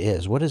brand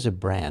is. What is a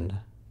brand?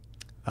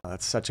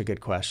 That's such a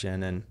good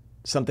question, and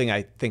something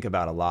I think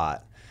about a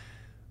lot.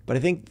 But I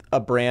think a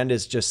brand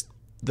is just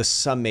the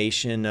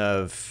summation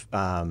of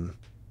a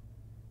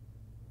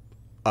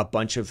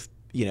bunch of,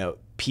 you know,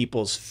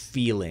 people's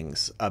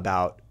feelings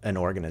about an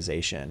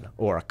organization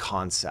or a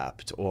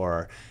concept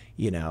or,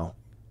 you know,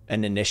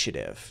 an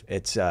initiative.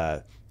 It's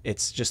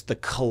just the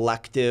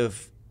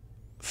collective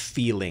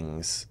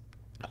feelings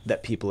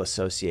that people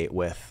associate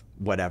with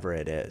whatever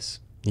it is.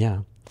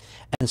 Yeah.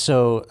 And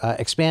so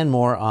expand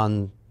more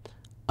on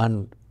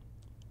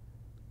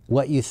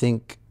what you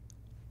think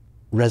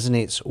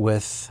resonates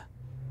with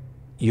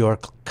your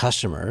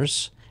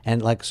customers,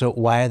 and like, so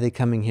why are they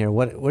coming here?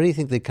 What do you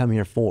think they come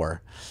here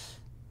for?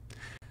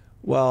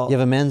 Well, you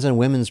have a men's and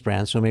women's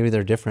brand, so maybe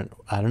they're different.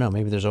 I don't know,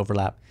 maybe there's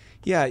overlap.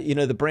 Yeah, you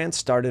know, the brand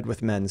started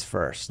with men's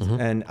first.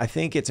 And I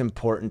think it's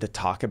important to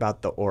talk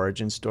about the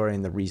origin story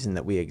and the reason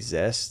that we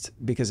exist,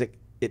 because it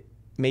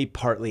may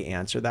partly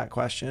answer that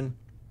question.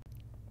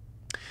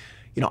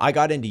 You know, I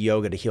got into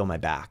yoga to heal my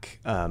back.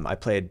 I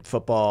played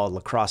football,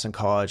 lacrosse in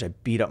college. I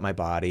beat up my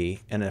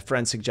body, and a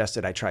friend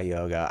suggested I try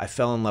yoga. I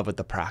fell in love with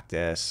the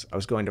practice. I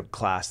was going to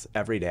class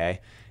every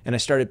day, and I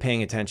started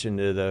paying attention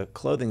to the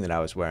clothing that I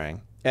was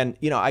wearing. And,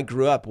 you know, I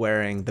grew up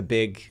wearing the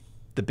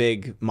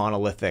big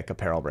monolithic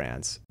apparel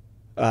brands,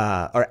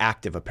 or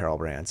active apparel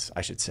brands,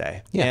 I should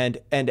say. Yeah.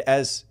 And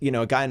as, you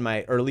know, a guy in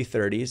my early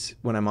 30s,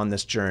 when I'm on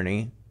this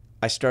journey,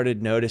 I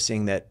started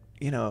noticing that,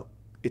 you know,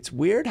 it's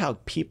weird how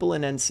people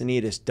in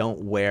Encinitas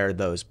don't wear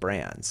those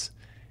brands.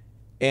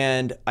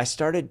 And I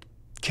started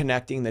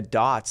connecting the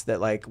dots that,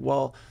 like,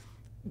 well,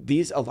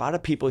 a lot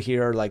of people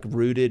here are like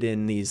rooted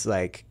in these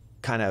like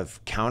kind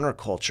of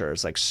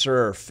countercultures, like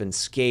surf and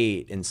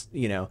skate, and,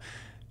 you know,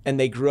 and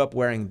they grew up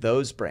wearing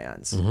those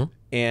brands.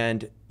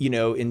 And, you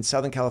know, in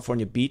Southern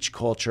California beach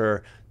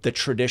culture, the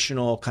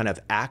traditional kind of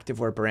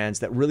activewear brands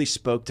that really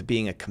spoke to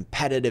being a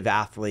competitive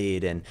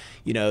athlete, and,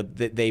 you know,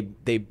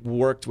 they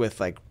worked with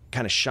like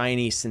kind of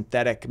shiny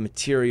synthetic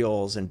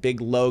materials and big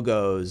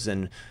logos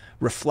and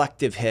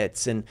reflective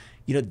hits. And,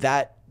 you know,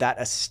 that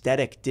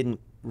aesthetic didn't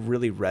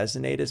really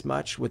resonate as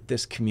much with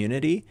this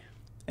community.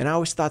 And I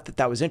always thought that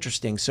that was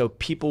interesting. So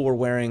people were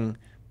wearing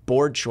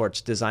board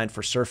shorts designed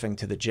for surfing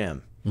to the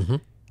gym. Mm-hmm.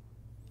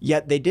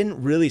 Yet they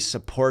didn't really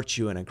support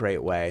you in a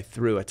great way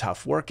through a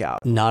tough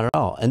workout. Not at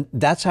all. And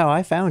that's how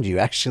I found you.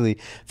 Actually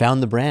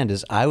found the brand,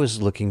 is I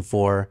was looking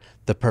for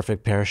the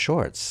perfect pair of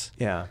shorts.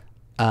 Yeah.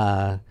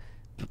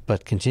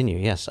 But continue.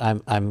 Yes,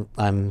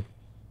 I'm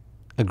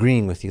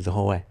agreeing with you the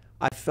whole way.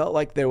 I felt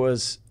like there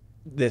was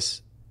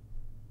this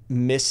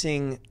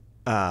missing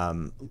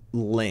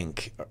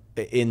link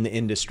in the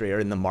industry or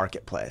in the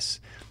marketplace.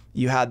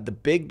 You had the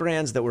big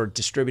brands that were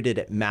distributed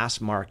at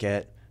mass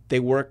market. They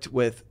worked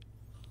with,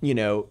 you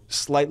know,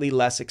 slightly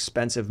less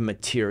expensive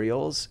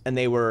materials, and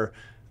they were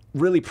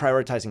really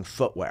prioritizing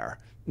footwear.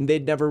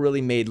 They'd never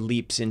really made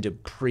leaps into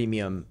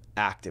premium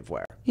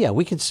activewear. Yeah,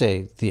 we could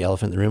say the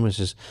elephant in the room is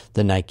just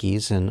the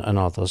Nikes and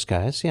all those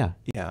guys. Yeah,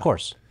 of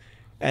course.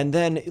 And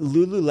then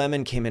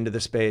Lululemon came into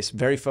the space,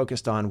 very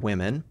focused on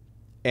women,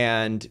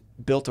 and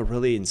built a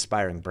really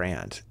inspiring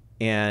brand.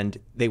 And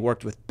they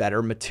worked with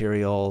better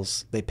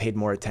materials. They paid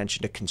more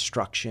attention to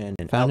construction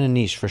and found a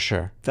niche for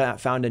sure.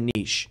 Found a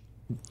niche.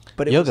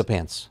 But it yoga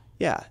pants.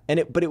 Yeah, and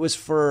it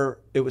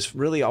was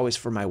really always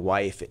for my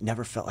wife. It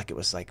never felt like it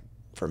was like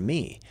for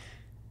me.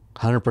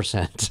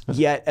 100%.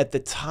 Yet at the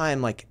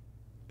time, like,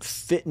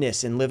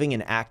 fitness and living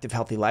an active,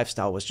 healthy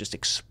lifestyle was just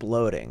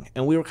exploding.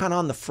 And we were kind of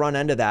on the front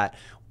end of that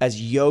as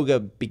yoga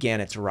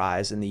began its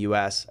rise in the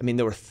US. I mean,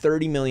 there were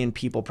 30 million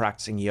people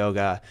practicing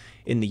yoga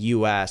in the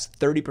US.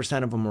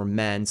 30% of them were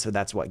men. So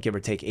that's what, give or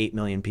take 8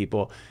 million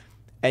people.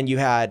 And you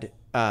had,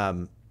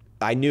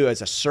 I knew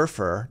as a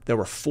surfer, there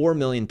were 4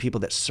 million people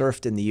that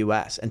surfed in the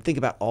US. And think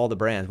about all the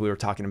brands. We were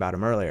talking about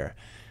them earlier.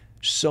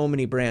 So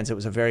many brands. It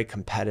was a very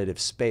competitive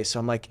space. So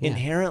I'm like,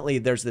 inherently,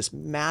 there's this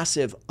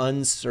massive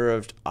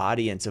unserved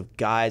audience of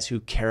guys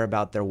who care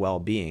about their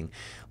well-being,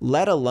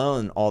 let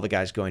alone all the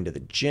guys going to the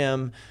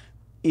gym.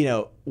 You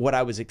know, what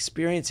I was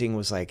experiencing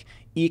was like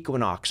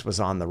Equinox was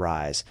on the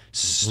rise,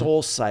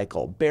 Soul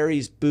Cycle,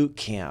 Barry's Boot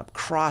Camp,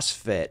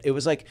 CrossFit. It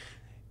was like,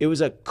 it was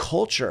a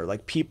culture.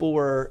 Like, people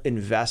were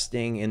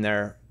investing in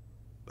their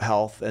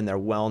health and their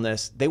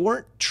wellness. They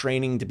weren't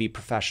training to be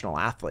professional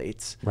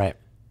athletes. Right.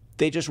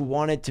 They just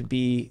wanted to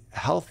be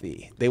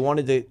healthy. They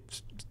wanted to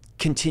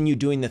continue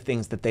doing the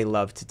things that they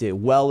love to do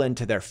well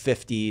into their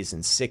 50s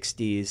and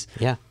 60s.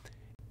 Yeah.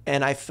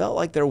 And I felt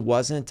like there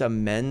wasn't a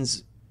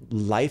men's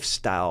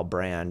lifestyle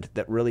brand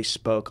that really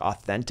spoke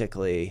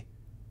authentically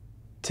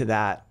to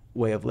that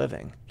way of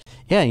living.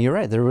 Yeah, you're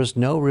right. There was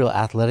no real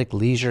athletic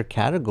leisure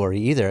category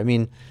either. I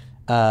mean,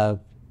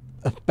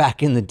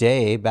 back in the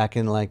day, back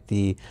in like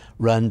the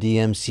Run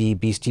DMC,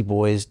 Beastie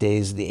Boys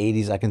days of the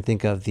 80s, I can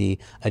think of the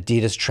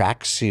Adidas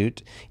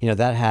tracksuit. You know,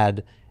 that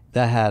had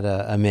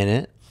a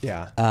minute.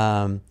 Yeah.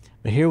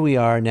 But here we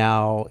are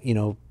now, you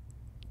know,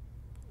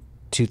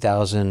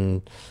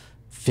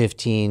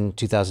 2015,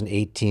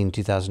 2018,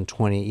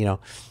 2020, you know,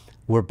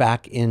 we're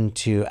back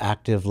into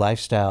active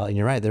lifestyle. And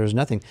you're right, there was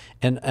nothing.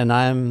 And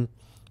I'm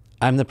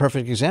the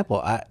perfect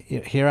example.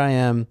 Here I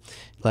am,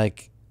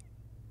 like,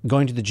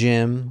 going to the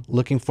gym,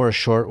 looking for a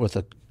short with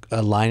a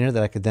liner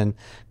that I could then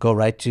go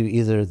right to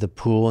either the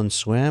pool and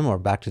swim, or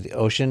back to the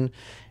ocean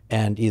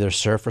and either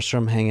surf or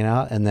swim, hanging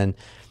out. And then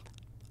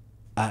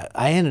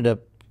I ended up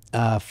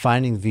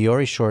finding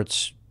Vuori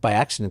shorts by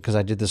accident, because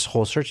I did this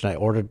whole search and I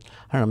ordered,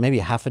 I don't know, maybe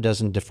half a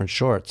dozen different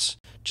shorts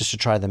just to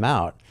try them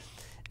out.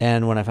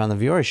 And when I found the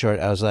Vuori short,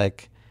 I was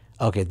like,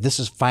 okay, this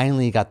has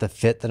finally got the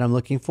fit that I'm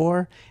looking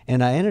for.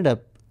 And I ended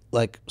up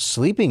like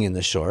sleeping in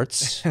the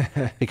shorts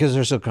because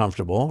they're so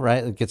comfortable,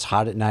 right? It gets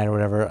hot at night or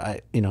whatever,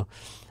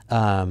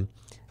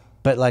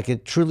 but like,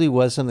 it truly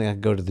was something I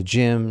could go to the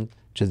gym,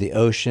 to the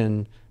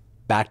ocean,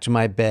 back to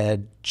my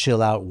bed,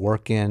 chill out,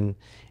 work in.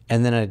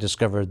 And then I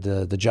discovered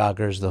the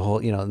joggers, the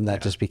whole, you know, and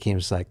that just became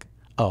just like,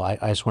 oh, I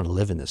just want to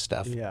live in this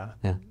stuff. Yeah.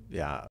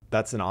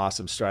 That's an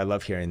awesome story. I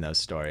love hearing those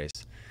stories.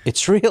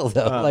 It's real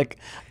though. Like,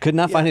 could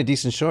not find a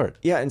decent short.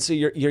 Yeah, and so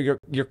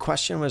your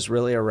question was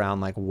really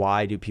around like,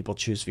 why do people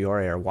choose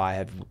Vuori, or why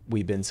have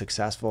we been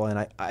successful?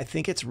 And I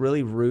think it's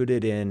really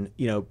rooted in,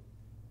 you know,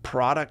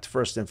 product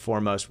first and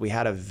foremost. We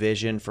had a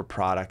vision for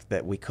product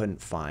that we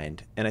couldn't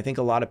find, and I think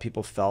a lot of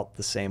people felt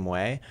the same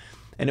way.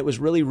 And it was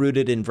really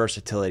rooted in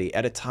versatility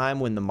at a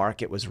time when the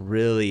market was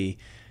really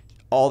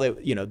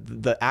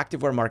the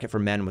activewear market for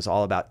men was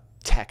all about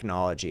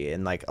technology,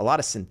 and like a lot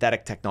of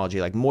synthetic technology,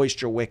 like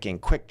moisture wicking,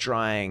 quick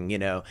drying, you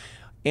know,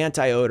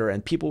 anti-odor,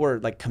 and people were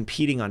like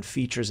competing on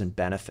features and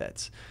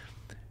benefits.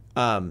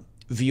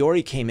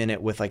 Vuori came in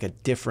it with like a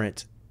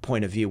different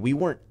point of view. We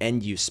weren't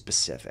end use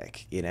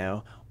specific, you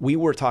know, we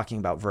were talking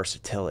about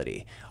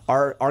versatility.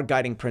 Our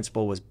guiding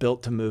principle was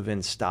built to move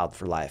in, styled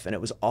for life. And it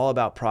was all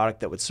about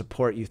product that would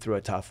support you through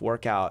a tough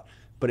workout,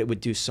 but it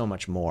would do so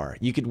much more.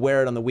 You could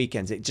wear it on the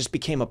weekends. It just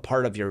became a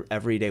part of your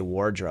everyday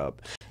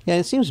wardrobe. Yeah,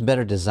 it seems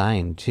better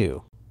designed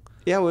too.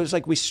 Yeah, it was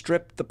like we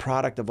stripped the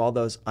product of all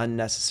those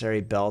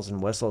unnecessary bells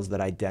and whistles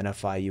that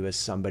identify you as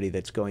somebody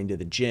that's going to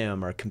the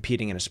gym or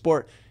competing in a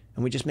sport,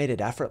 and we just made it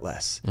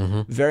effortless.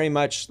 Very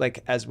much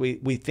like as we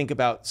think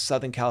about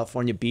Southern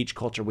California beach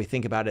culture, we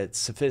think about it, it's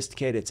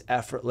sophisticated, it's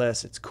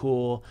effortless, it's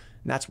cool,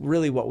 and that's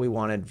really what we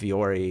wanted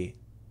Vuori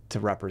to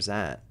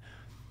represent.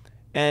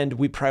 And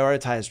we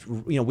prioritized,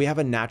 we have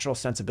a natural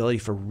sensibility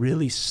for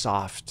really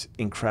soft,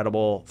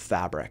 incredible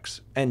fabrics.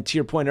 And to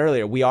your point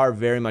earlier, we are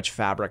very much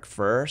fabric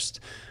first.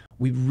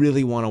 We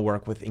really want to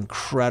work with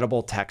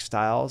incredible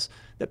textiles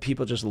that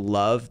people just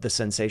love the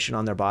sensation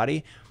on their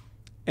body.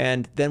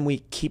 And then we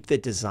keep the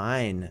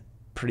design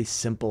pretty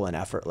simple and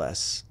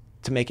effortless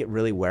to make it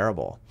really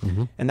wearable.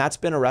 And that's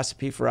been a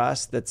recipe for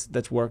us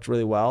that's worked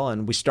really well.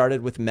 And we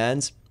started with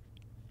men's,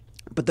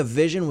 but the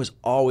vision was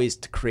always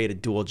to create a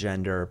dual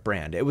gender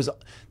brand. It was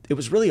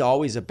really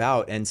always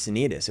about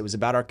Encinitas. It was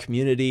about our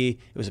community.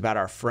 It was about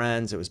our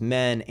friends. It was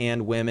men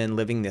and women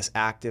living this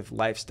active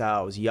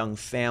lifestyle. It was young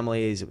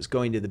families. It was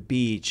going to the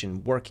beach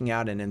and working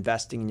out and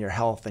investing in your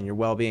health and your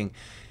well-being.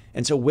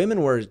 And so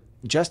women were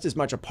just as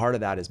much a part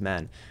of that as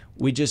men.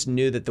 We just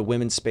knew that the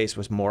women's space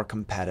was more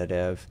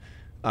competitive.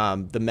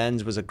 The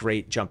men's was a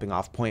great jumping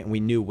off point, and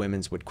we knew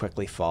women's would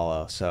quickly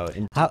follow. So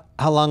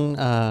how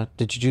long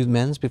did you do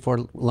men's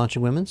before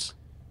launching women's?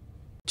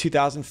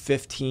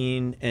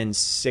 2015 and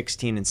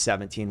 16 and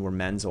 17 were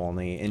men's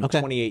only. In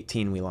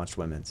 2018, we launched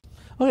women's.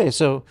 Okay,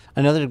 so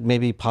another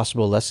maybe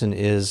possible lesson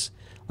is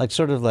get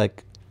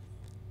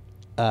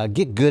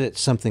good at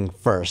something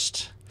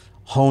first,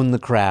 hone the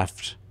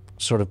craft,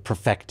 sort of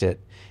perfect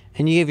it,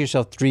 and you give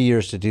yourself 3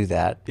 years to do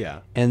that. Yeah.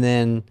 And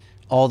then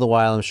all the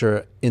while, I'm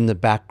sure in the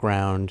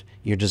background,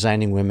 you're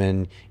designing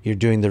women, you're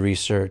doing the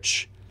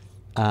research,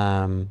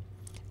 and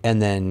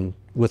then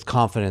with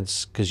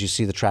confidence, because you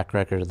see the track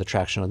record of the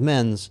traction with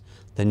men's,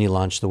 then you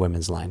launch the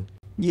women's line.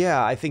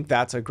 Yeah, I think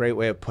that's a great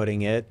way of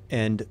putting it.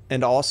 And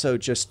also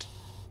just,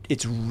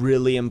 it's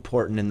really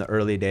important in the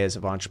early days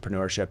of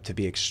entrepreneurship to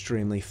be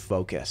extremely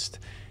focused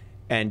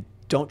and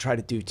don't try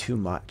to do too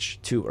much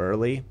too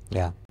early.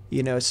 Yeah.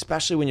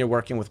 Especially when you're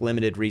working with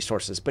limited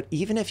resources, but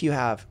even if you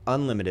have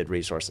unlimited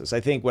resources, I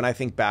think when I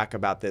think back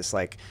about this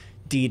like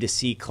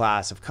D2C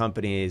class of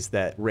companies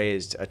that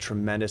raised a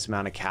tremendous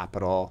amount of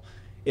capital,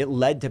 it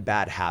led to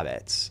bad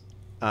habits.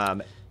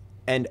 And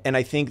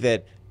I think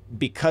that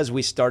because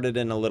we started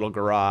in a little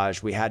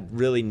garage, we had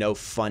really no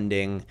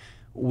funding,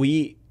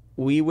 we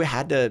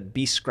had to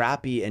be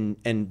scrappy and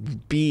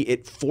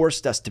it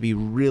forced us to be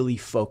really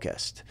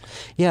focused.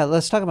 Yeah,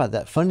 let's talk about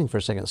that funding for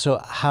a second.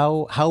 So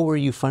how were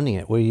you funding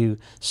it? Were you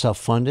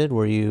self-funded?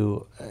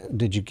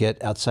 Did you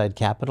get outside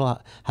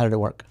capital? How did it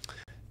work?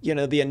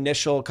 The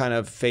initial kind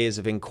of phase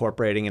of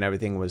incorporating and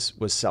everything was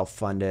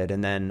self-funded.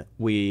 And then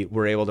we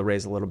were able to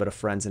raise a little bit of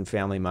friends and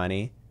family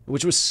money,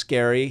 which was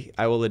scary,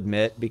 I will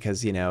admit,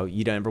 because, you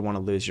don't ever want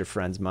to lose your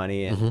friends'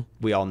 money. And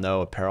we all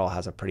know apparel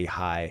has a pretty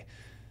high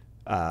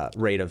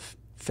rate of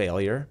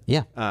failure.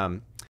 Yeah.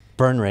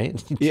 Burn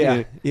rate.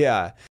 Yeah.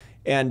 Yeah.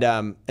 And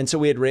so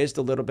we had raised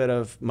a little bit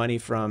of money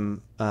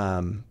from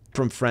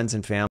friends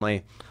and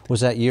family.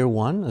 Was that year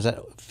one? Was that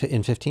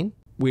in 15?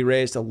 We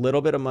raised a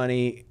little bit of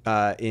money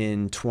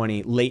in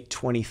late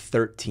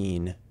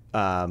 2013.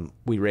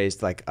 We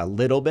raised like a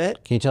little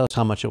bit. Can you tell us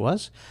how much it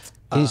was?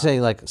 Can you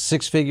say like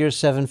 6 figures,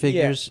 7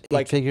 figures,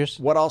 8 figures?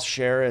 What I'll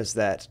share is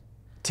that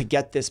to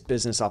get this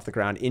business off the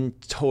ground, in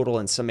total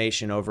and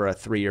summation over a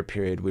 3-year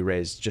period, we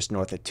raised just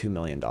north of $2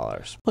 million.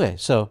 Okay,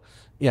 so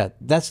yeah,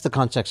 that's the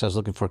context I was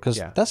looking for,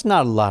 because that's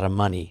not a lot of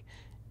money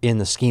in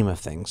the scheme of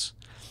things.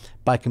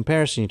 By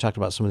comparison, you talked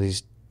about some of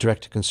these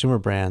direct-to-consumer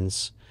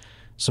brands,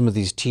 some of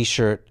these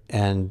T-shirt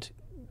and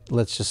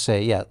let's just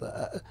say,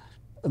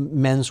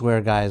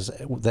 menswear guys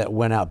that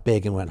went out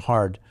big and went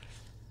hard.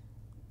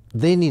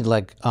 They need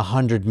like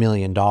 $100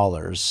 million,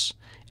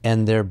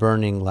 and they're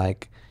burning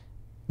like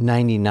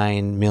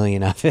 99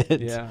 million of it.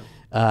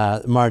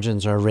 Yeah.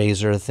 Margins are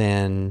razor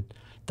thin.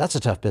 That's a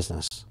tough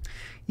business.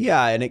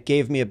 Yeah, and it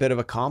gave me a bit of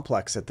a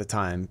complex at the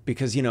time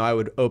because, I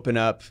would open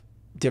up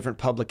different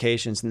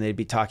publications and they'd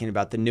be talking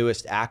about the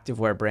newest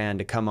activewear brand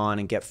to come on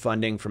and get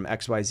funding from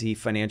XYZ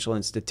financial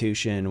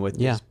institution with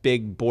this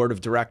big board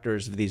of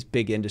directors of these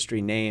big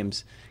industry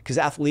names, because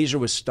athleisure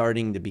was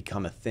starting to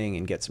become a thing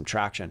and get some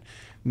traction.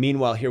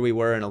 Meanwhile, here we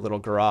were in a little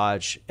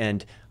garage,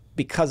 and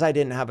because I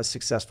didn't have a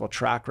successful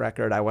track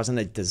record, I wasn't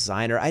a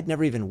designer, I'd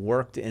never even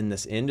worked in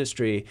this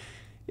industry.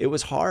 It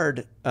was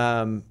hard.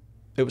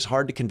 It was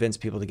hard to convince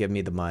people to give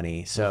me the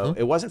money. So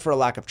it wasn't for a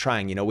lack of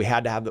trying.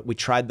 We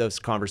tried those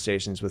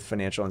conversations with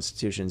financial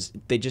institutions.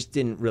 They just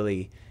didn't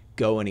really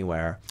go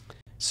anywhere.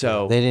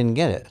 So they didn't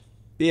get it.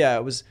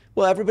 Yeah,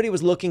 everybody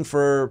was looking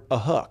for a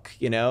hook,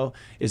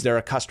 Is there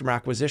a customer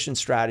acquisition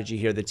strategy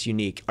here that's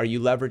unique? Are you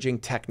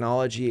leveraging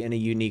technology in a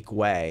unique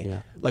way?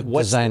 Yeah. Like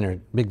what's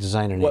big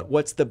designer name.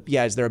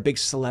 Is there a big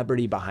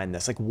celebrity behind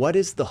this? Like what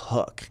is the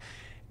hook?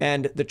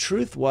 And the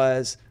truth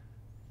was,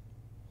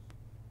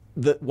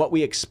 what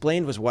we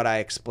explained was what I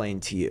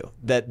explained to you,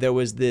 that there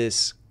was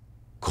this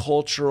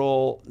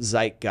cultural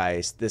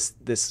zeitgeist,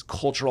 this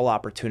cultural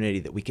opportunity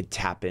that we could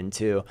tap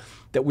into,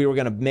 that we were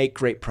going to make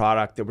great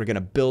product, that we're going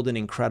to build an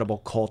incredible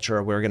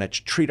culture, we're going to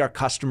treat our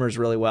customers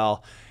really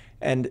well.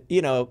 And,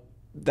 you know,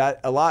 that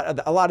a lot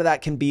of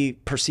that can be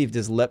perceived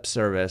as lip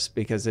service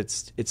because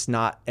it's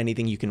not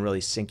anything you can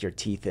really sink your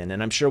teeth in.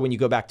 And I'm sure when you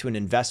go back to an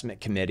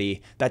investment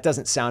committee, that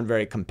doesn't sound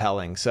very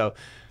compelling. So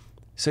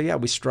yeah,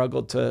 we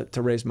struggled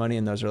to raise money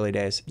in those early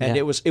days, and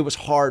it was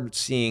hard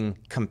seeing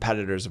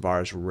competitors of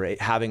ours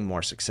having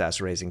more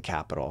success raising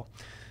capital.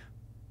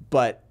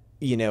 But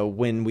you know,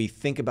 when we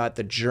think about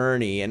the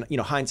journey, and you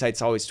know,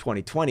 hindsight's always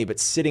 20/20, but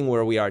sitting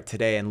where we are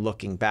today and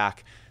looking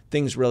back,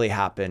 things really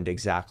happened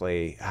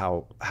exactly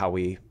how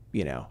we,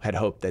 you know, had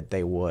hoped that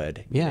they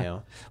would. Yeah. You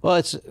know? Well,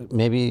 it's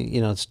maybe,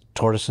 you know, it's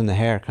tortoise and the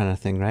hare kind of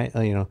thing, right?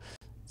 You know,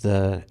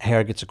 the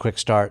hare gets a quick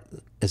start,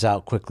 is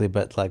out quickly,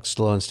 but like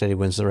slow and steady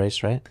wins the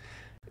race, right?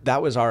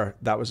 That was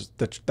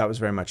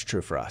very much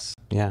true for us.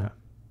 Yeah.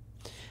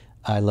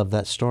 I love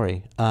that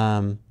story.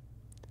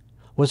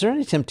 Was there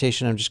any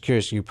temptation, I'm just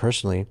curious, you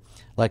personally,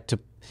 like to,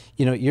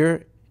 you know,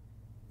 you're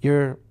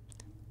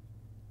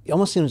it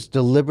almost seems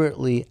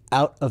deliberately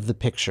out of the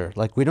picture.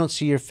 Like we don't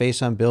see your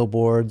face on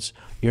billboards.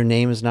 Your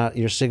name is not,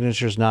 your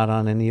signature's not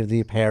on any of the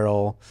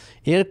apparel.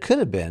 It could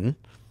have been.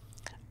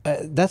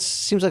 That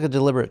seems like a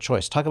deliberate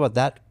choice. Talk about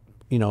that,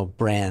 you know,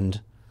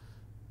 brand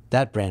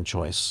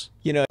choice.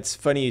 You know, it's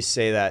funny you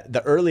say that.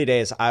 The early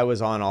days, I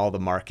was on all the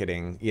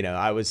marketing. You know,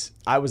 I was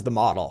the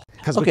model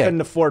because we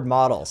couldn't afford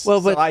models. Well,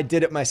 but, so I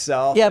did it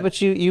myself. Yeah,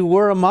 but you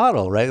were a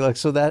model, right? Like,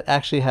 so that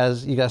actually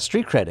you got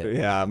street credit.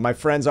 Yeah, my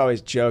friends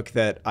always joke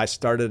that I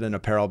started an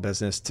apparel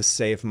business to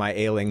save my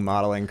ailing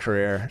modeling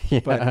career,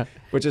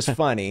 which is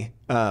funny.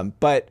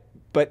 But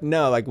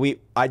no, like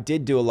I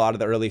did do a lot of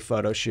the early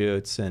photo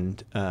shoots,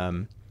 and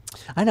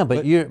I know,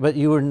 but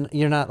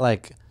you're not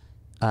like.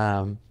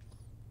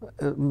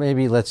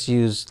 Maybe let's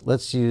use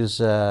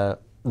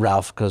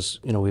Ralph, because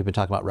you know we've been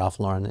talking about Ralph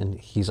Lauren and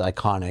he's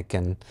iconic,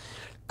 and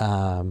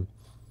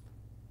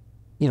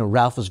you know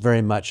Ralph was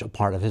very much a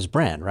part of his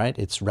brand, right?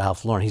 It's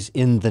Ralph Lauren. He's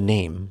in the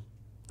name,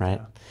 right?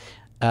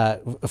 Yeah.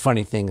 A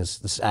funny thing is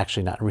this is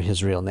actually not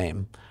his real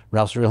name.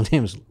 Ralph's real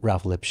name is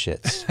Ralph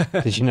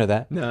Lipschitz. Did you know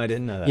that? No, I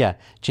didn't know that. Yeah,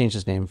 changed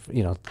his name,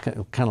 you know,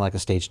 kind of like a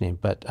stage name,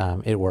 but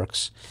it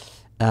works.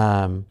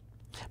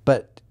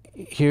 But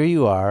here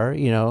you are,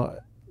 you know.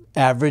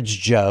 Average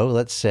Joe,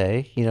 let's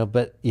say, you know,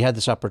 but you had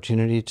this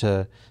opportunity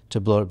to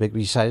blow it big, but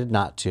you decided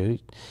not to.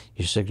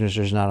 Your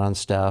signature's not on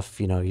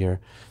stuff, you know, you're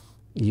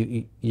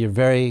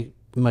very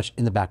much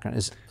in the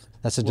background.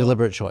 That's a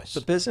deliberate choice.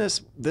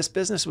 This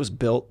business was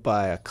built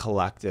by a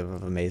collective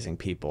of amazing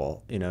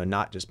people, you know,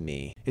 not just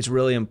me. It's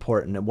really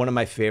important. And one of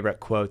my favorite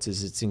quotes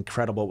is, "It's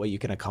incredible what you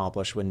can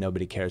accomplish when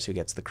nobody cares who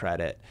gets the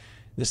credit."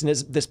 This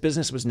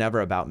business was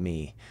never about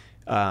me.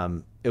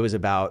 It was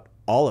about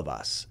all of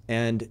us.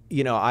 And,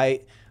 you know,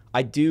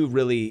 I do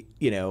really,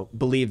 you know,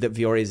 believe that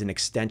Vuori is an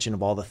extension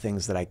of all the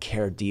things that I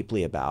care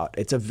deeply about.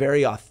 It's a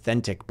very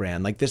authentic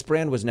brand. Like this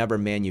brand was never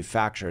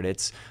manufactured.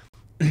 It's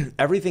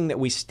everything that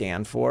we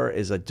stand for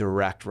is a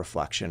direct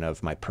reflection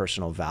of my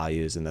personal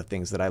values and the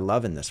things that I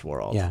love in this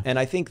world. Yeah. And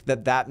I think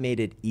that made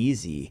it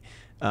easy.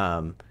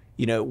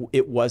 You know,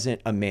 it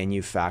wasn't a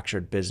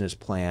manufactured business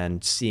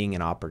plan, seeing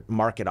an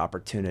market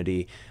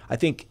opportunity. I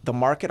think the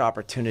market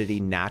opportunity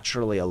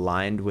naturally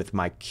aligned with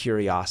my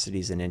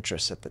curiosities and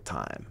interests at the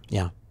time.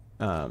 Yeah.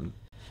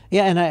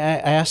 Yeah, and I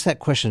asked that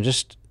question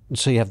just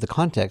so you have the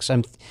context.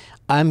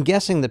 I'm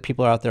guessing that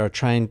people out there are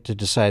trying to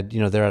decide, you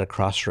know, they're at a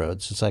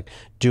crossroads. It's like,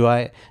 do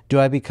I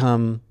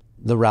become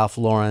the Ralph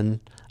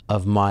Lauren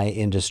of my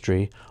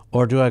industry,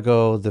 or do I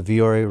go the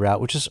Vuori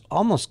route, which is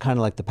almost kind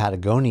of like the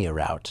Patagonia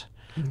route,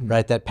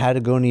 right? That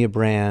Patagonia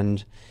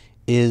brand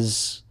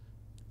is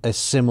a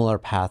similar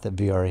path that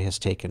Vuori has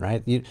taken,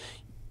 right?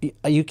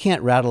 You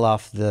can't rattle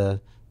off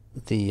the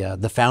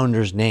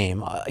founder's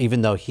name,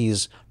 even though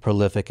he's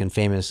prolific and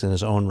famous in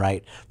his own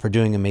right for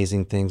doing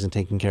amazing things and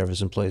taking care of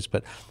his employees.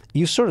 But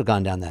you've sort of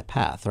gone down that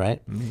path,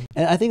 right? Mm-hmm.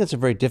 And I think it's a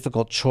very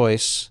difficult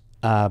choice,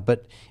 but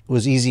it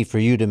was easy for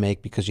you to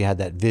make because you had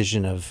that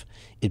vision of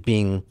it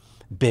being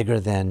bigger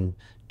than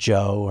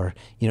Joe or,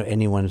 you know,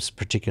 anyone's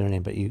particular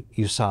name, but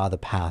you saw the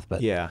path.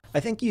 But yeah,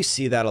 I think you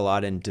see that a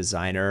lot in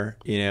designer,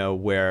 you know,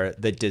 where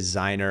the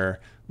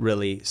designer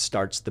really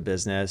starts the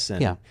business.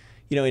 And yeah.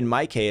 You know, in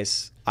my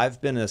case, I've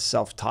been a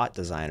self-taught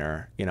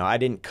designer. You know, I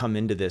didn't come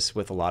into this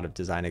with a lot of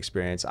design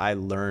experience. I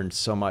learned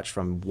so much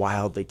from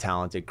wildly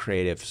talented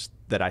creatives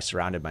that I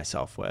surrounded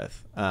myself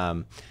with.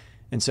 And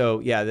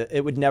so, yeah,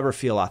 it would never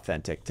feel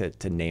authentic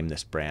to name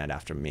this brand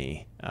after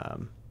me.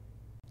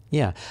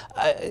 Yeah.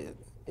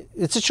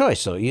 It's a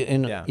choice, though. You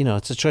know,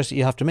 it's a choice that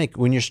you have to make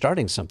when you're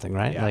starting something,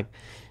 right? Yeah.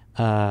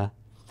 Like,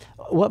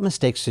 what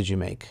mistakes did you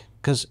make?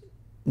 Because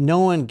no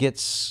one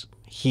gets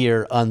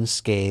here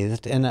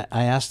unscathed. And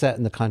I asked that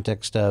in the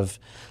context of,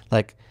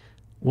 like,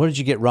 what did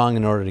you get wrong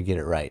in order to get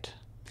it right?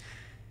 I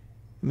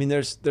mean,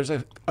 there's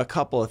a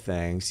couple of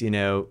things. You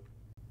know,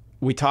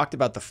 we talked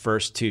about the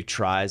first 2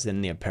 tries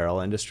in the apparel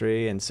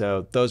industry. And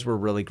so those were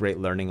really great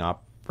learning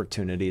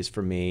opportunities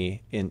for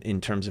me in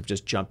terms of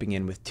just jumping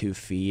in with 2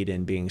 feet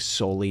and being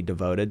solely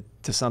devoted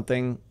to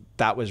something.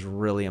 That was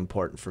really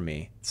important for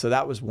me. So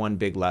that was one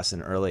big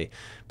lesson early.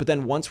 But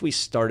then once we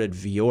started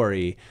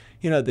Vuori,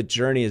 the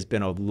journey has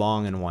been a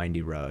long and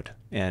windy road.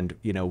 And,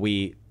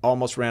 we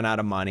almost ran out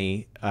of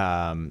money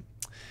and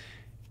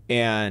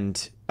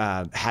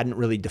hadn't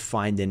really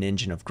defined an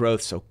engine of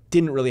growth. So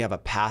didn't really have a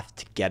path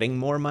to getting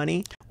more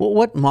money. Well,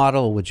 what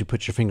model would you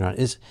put your finger on?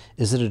 Is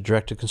it a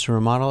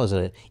direct-to-consumer model? Is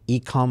it an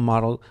e-com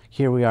model?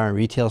 Here we are in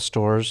retail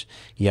stores.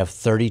 You have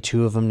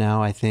 32 of them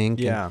now, I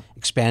think. Yeah. And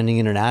expanding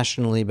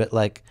internationally, but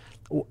like,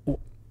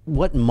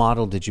 what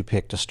model did you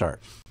pick to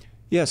start?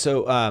 Yeah,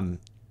 so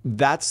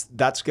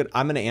that's good.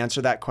 I'm going to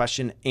answer that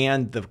question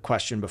and the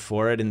question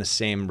before it in the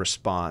same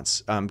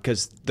response,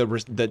 because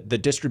the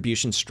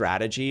distribution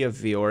strategy of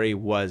Vuori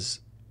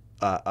was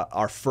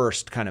our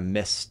first kind of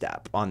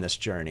misstep on this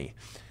journey.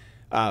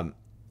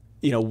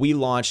 We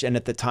launched, and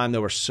at the time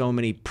there were so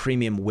many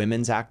premium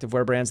women's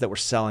activewear brands that were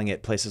selling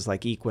at places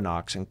like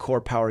Equinox and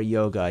Core Power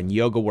Yoga and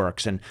Yoga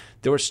Works, and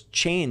there were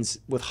chains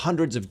with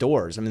hundreds of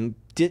doors. I mean,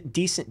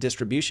 decent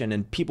distribution,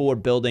 and people were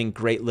building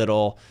great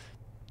little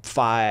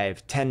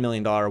 $5–10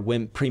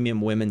 million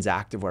premium women's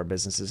activewear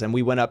businesses. And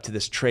we went up to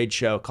this trade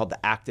show called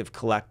the Active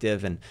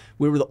Collective, and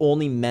we were the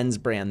only men's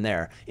brand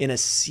there in a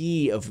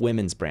sea of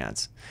women's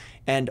brands.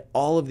 And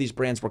all of these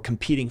brands were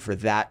competing for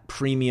that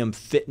premium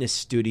fitness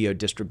studio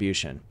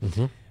distribution.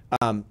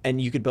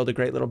 And you could build a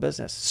great little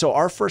business. So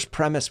our first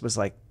premise was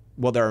like,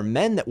 well, there are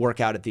men that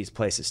work out at these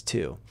places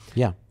too.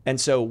 Yeah.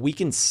 And so we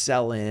can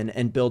sell in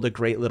and build a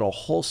great little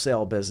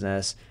wholesale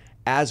business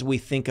as we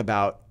think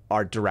about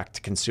our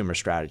direct consumer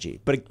strategy.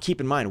 But keep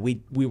in mind,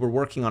 we were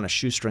working on a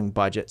shoestring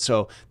budget.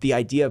 So the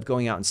idea of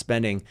going out and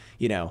spending,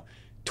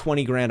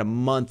 20 grand a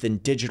month in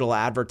digital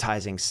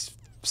advertising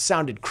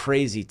sounded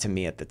crazy to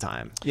me at the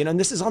time. And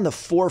this is on the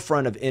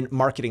forefront of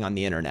marketing on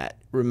the internet.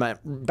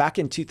 Back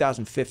in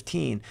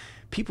 2015,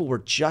 people were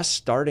just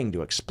starting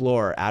to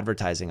explore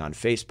advertising on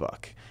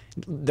Facebook.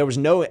 There was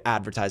no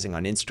advertising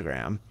on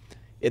Instagram.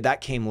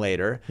 That came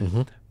later.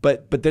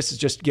 But this is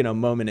just,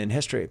 moment in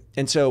history.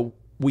 And so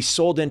we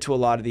sold into a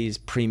lot of these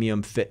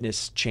premium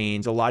fitness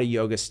chains, a lot of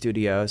yoga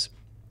studios.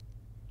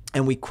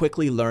 And we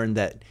quickly learned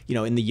that,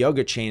 in the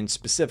yoga chain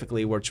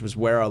specifically, which was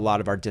where a lot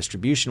of our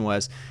distribution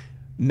was,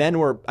 men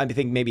were, I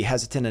think, maybe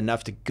hesitant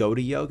enough to go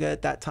to yoga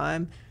at that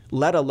time,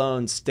 let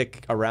alone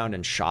stick around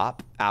and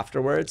shop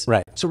afterwards.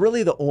 Right. So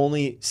really the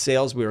only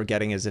sales we were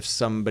getting is if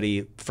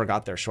somebody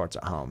forgot their shorts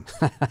at home.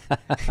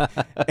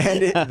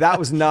 And that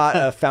was not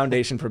a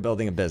foundation for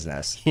building a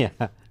business. Yeah.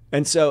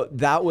 And so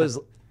that was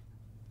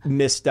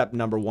misstep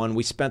number one.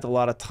 We spent a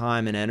lot of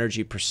time and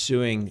energy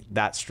pursuing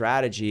that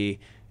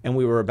strategy, and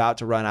we were about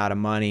to run out of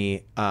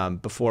money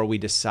before we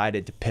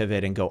decided to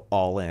pivot and go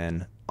all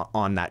in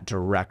on that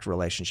direct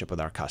relationship with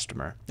our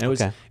customer. And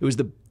it was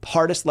the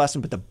hardest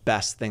lesson, but the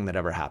best thing that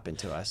ever happened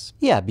to us.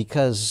 Yeah,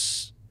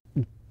 because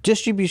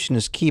distribution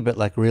is key, but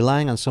like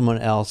relying on someone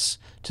else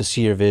to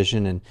see your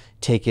vision and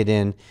take it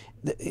in.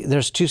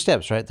 There's 2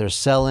 steps, right? There's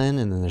sell in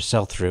and then there's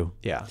sell through.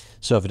 Yeah.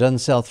 So if it doesn't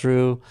sell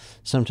through,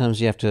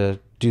 sometimes you have to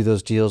do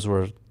those deals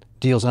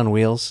on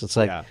wheels. It's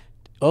like,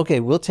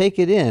 okay, we'll take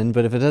it in,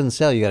 but if it doesn't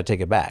sell, you got to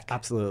take it back.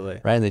 Absolutely.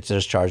 Right? And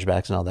there's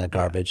chargebacks and all that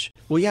garbage.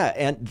 Well, yeah,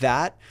 and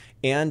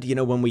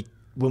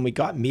when we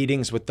got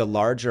meetings with the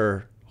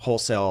larger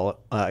wholesale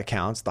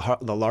accounts,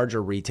 the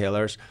larger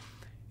retailers,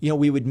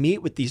 we would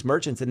meet with these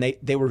merchants, and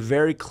they were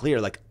very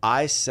clear. Like,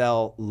 I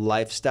sell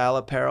lifestyle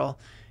apparel,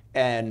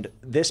 and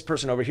this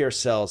person over here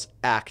sells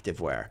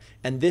activewear,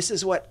 and this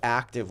is what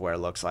activewear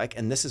looks like,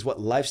 and this is what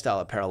lifestyle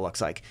apparel looks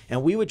like.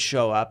 And we would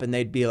show up, and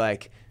they'd be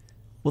like,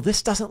 well,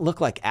 this doesn't look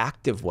like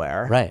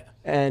activewear. Right.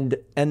 And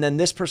then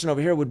this person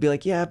over here would be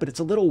like, yeah, but it's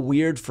a little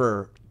weird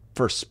for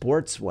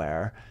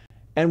sportswear.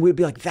 And we'd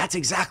be like, that's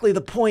exactly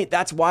the point.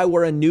 That's why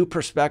we're a new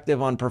perspective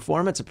on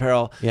performance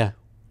apparel. Yeah.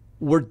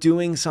 We're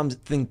doing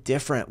something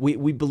different.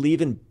 We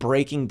believe in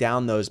breaking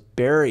down those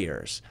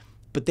barriers,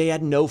 but they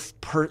had no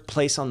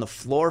place on the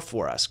floor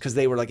for us because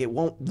they were like, it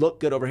won't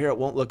look good over here. It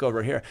won't look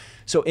over here.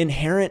 So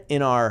inherent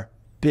in our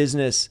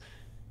business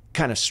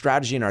kind of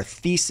strategy and our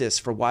thesis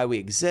for why we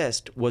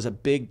exist was a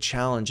big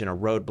challenge and a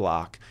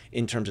roadblock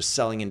in terms of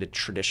selling into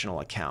traditional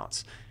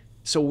accounts.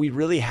 So we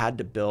really had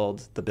to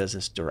build the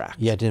business direct.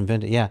 Yeah, to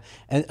invent it. Yeah,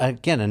 and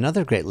again,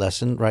 another great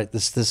lesson, right?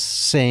 This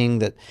saying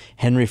that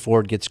Henry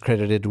Ford gets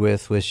credited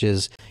with, which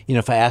is,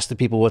 if I asked the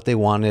people what they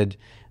wanted,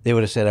 they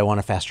would have said, I want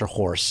a faster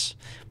horse.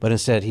 But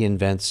instead, he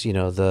invents,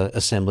 the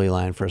assembly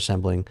line for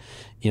assembling,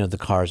 the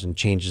cars, and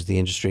changes the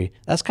industry.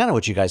 That's kind of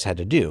what you guys had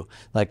to do.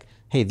 Like,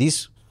 hey,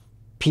 these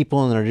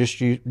people in our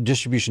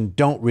distribution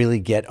don't really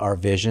get our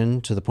vision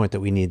to the point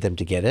that we need them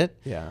to get it.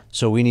 Yeah.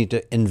 So we need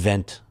to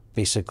invent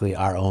basically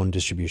our own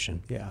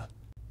distribution. Yeah.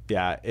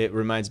 Yeah. It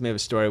reminds me of a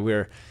story. We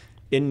were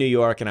in New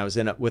York, and I was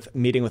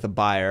meeting with a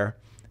buyer,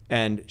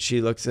 and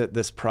she looks at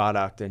this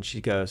product and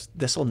she goes,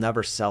 this will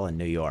never sell in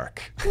New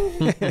York.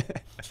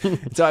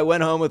 So I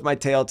went home with my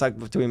tail tucked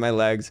between my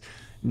legs,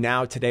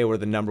 Now today we're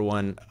the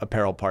 #1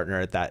 apparel partner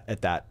at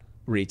that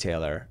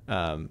retailer,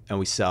 and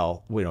we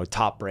sell,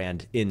 top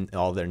brand in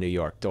all their New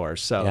York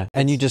doors. So yeah.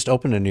 And you just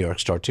opened a New York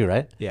store too,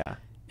 right? yeah.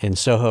 In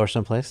Soho or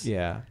someplace?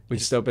 Yeah. We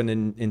just opened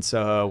in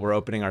Soho. We're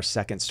opening our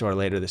second store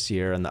later this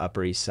year on the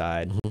Upper East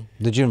Side.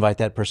 Did you invite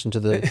that person to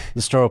the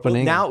store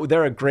opening? Well, now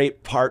they're a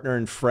great partner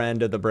and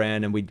friend of the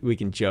brand, and we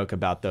can joke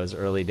about those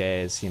early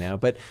days,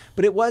 but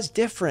it was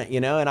different,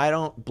 and I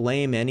don't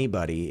blame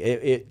anybody.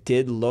 It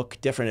did look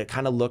different. It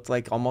kind of looked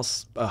like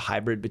almost a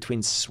hybrid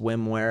between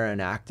swimwear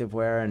and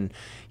activewear, and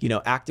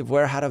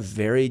activewear had a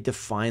very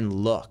defined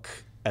look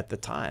at the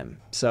time.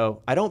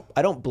 So I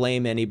don't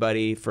blame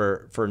anybody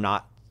for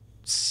not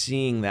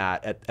seeing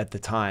that at the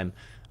time.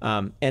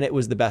 And it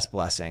was the best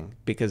blessing,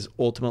 because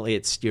ultimately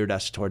it steered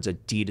us towards a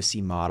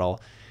D2C model.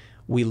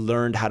 We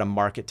learned how to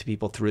market to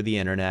people through the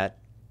internet,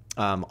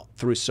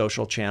 through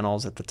social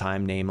channels at the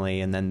time, namely,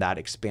 and then that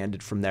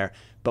expanded from there.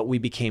 But we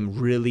became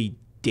really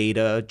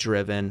data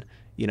driven.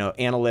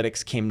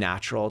 Analytics came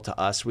natural to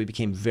us. We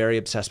became very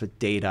obsessed with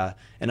data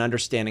and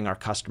understanding our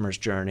customer's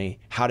journey,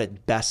 how to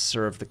best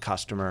serve the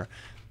customer.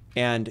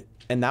 And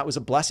that was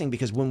a blessing,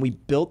 because when we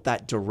built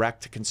that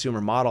direct to consumer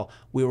model,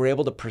 we were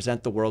able to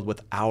present the world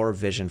with our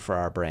vision for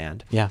our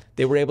brand. Yeah.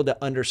 They were able to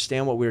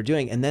understand what we were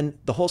doing. And then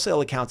the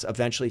wholesale accounts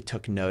eventually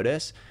took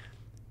notice,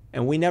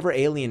 and we never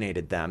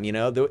alienated them.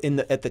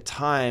 At the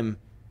time,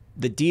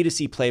 the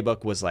D2C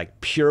playbook was like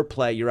pure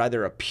play. You're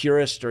either a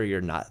purist or you're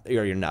not,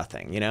 or you're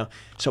nothing,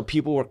 So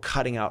people were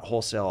cutting out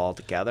wholesale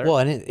altogether. Well,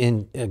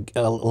 and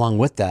along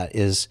with that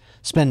is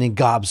spending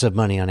gobs of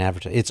money on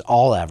advertising. It's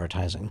all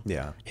advertising.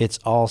 Yeah. It's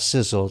all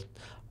sizzle,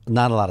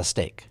 not a lot of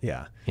steak.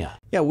 Yeah. Yeah.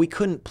 Yeah, we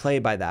couldn't play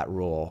by that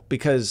rule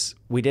because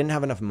we didn't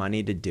have enough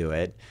money to do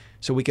it.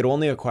 So we could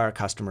only acquire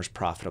customers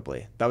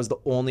profitably. That was the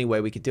only way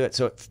we could do it.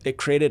 So it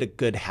created a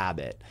good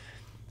habit.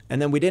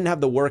 And then we didn't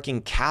have the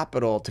working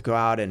capital to go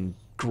out and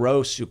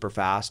grow super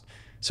fast.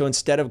 So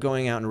instead of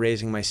going out and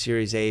raising my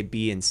Series A,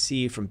 B, and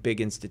C from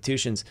big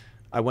institutions,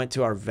 I went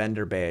to our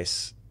vendor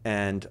base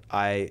and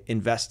I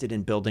invested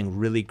in building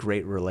really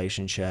great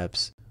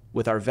relationships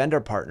with our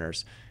vendor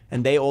partners.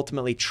 And they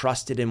ultimately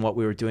trusted in what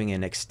we were doing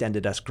and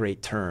extended us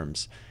great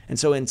terms. And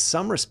so in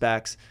some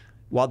respects,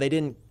 while they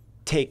didn't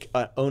take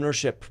an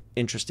ownership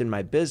interest in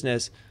my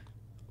business,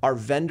 our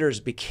vendors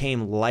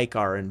became like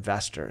our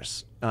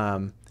investors.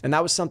 And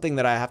that was something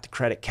that I have to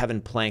credit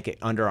Kevin Plank at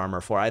Under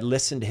Armour for. I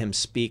listened to him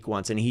speak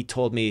once, and he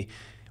told me,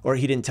 or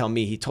he didn't tell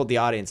me, he told the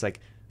audience, like,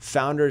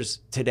 founders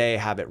today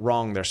have it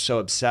wrong. They're so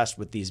obsessed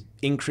with these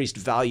increased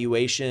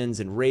valuations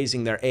and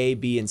raising their A,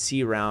 B, and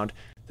C round.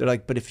 They're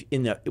like, but if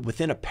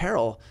within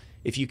apparel,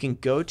 if you can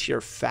go to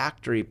your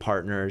factory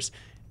partners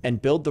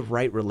and build the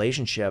right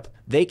relationship,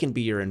 they can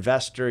be your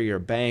investor, your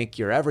bank,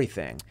 your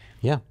everything.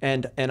 Yeah.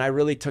 And I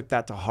really took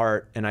that to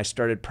heart, and I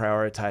started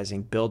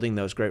prioritizing building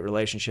those great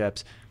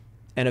relationships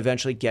and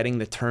eventually getting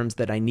the terms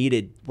that I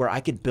needed where I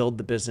could build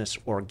the business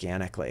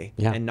organically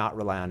and not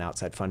rely on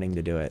outside funding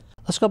to do it.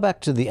 Let's go back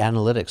to the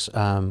analytics.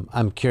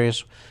 I'm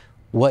curious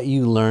what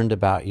you learned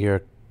about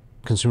your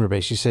consumer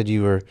base. You said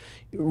you were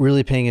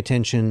really paying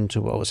attention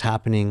to what was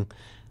happening,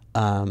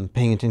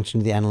 paying attention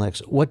to the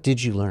analytics. What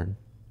did you learn?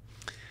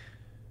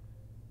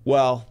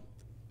 Well,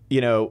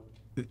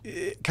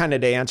 kind of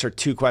to answer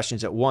two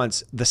questions at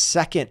once, the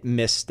second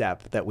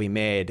misstep that we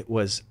made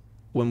was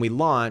when we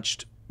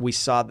launched, we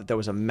saw that there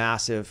was a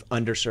massive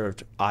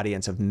underserved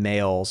audience of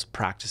males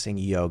practicing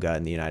yoga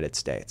in the United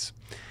States.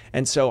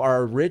 And so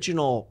our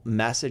original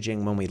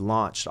messaging when we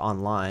launched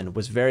online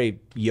was very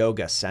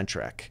yoga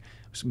centric.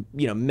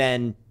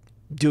 Men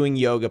doing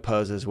yoga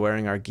poses,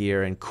 wearing our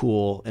gear in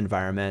cool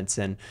environments.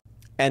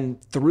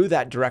 And through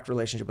that direct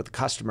relationship with the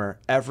customer,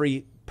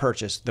 every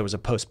purchase, there was a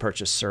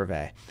post-purchase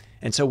survey.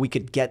 And so we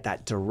could get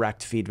that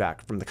direct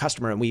feedback from the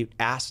customer, and we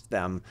asked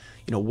them,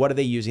 what are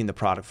they using the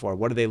product for?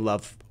 What do they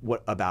love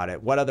about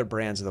it? What other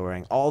brands are they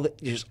wearing?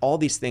 Just all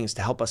these things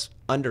to help us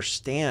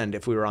understand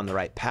if we were on the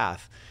right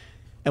path.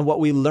 And what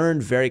we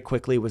learned very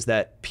quickly was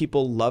that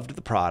people loved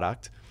the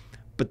product,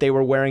 but they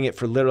were wearing it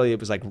for literally, it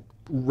was like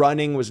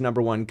running was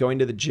 #1, going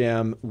to the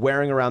gym,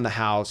 wearing around the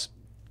house,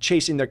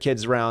 chasing their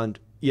kids around,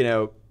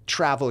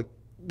 travel.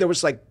 There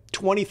was like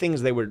 20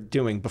 things they were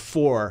doing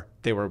before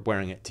they were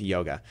wearing it to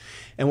yoga.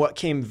 And what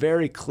came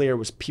very clear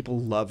was people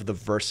love the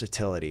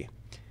versatility.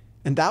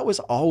 And that was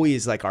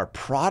always like our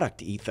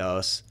product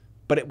ethos,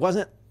 but it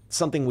wasn't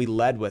something we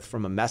led with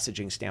from a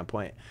messaging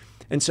standpoint.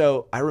 And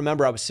so I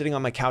remember I was sitting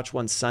on my couch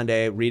one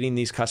Sunday reading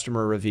these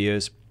customer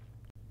reviews,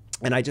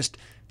 and I just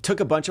took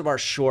a bunch of our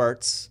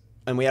shorts,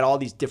 and we had all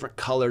these different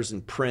colors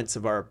and prints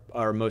of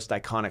our most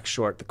iconic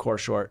short, the core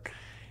short.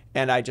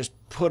 And I just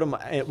put them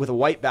with a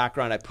white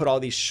background. I put all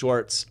these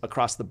shorts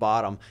across the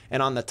bottom.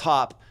 And on the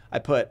top, I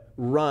put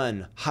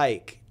run,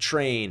 hike,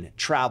 train,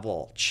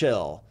 travel,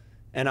 chill.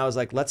 And I was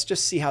like, let's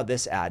just see how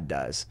this ad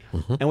does.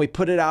 And we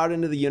put it out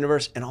into the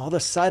universe. And all of a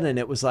sudden,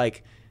 it was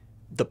like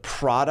the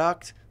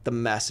product, the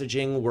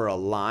messaging were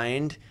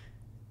aligned.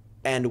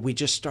 And we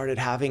just started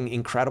having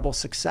incredible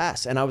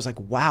success. And I was like,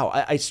 wow,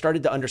 I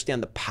started to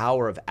understand the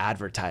power of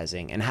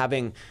advertising and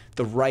having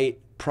the right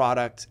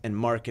product and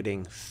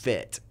marketing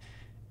fit.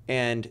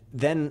 And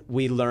then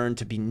we learned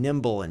to be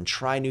nimble and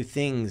try new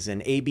things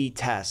and A/B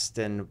test.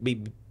 And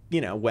we,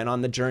 went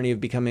on the journey of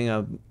becoming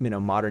a,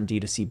 modern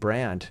D2C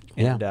brand.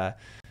 And,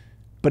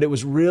 but it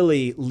was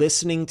really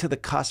listening to the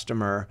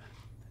customer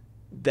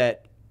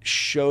that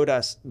showed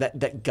us,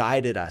 that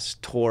guided us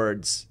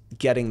towards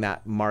getting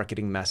that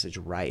marketing message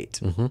right.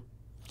 Mm-hmm.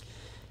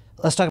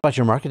 Let's talk about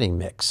your marketing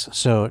mix.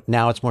 So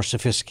now it's more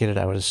sophisticated,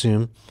 I would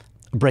assume.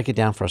 Break it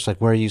down for us. Like,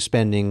 where are you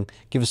spending?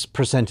 Give us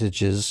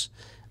percentages.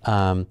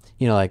 I'm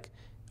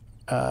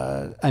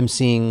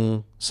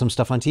seeing some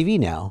stuff on TV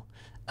now.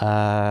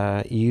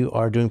 You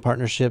are doing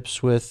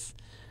partnerships with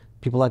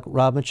people like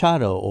Rob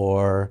Machado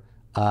or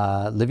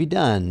Livy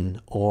Dunn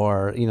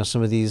or,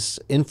 some of these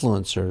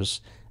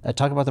influencers.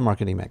 Talk about the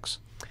marketing mix.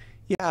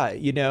 Yeah,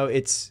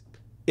 it's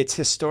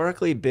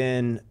historically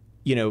been,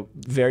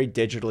 very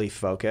digitally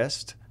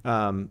focused.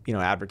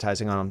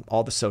 Advertising on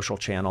all the social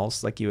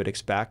channels like you would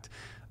expect.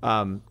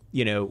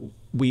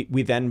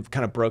 We then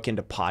kind of broke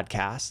into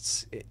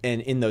podcasts,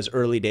 and in those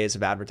early days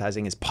of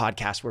advertising, as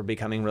podcasts were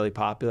becoming really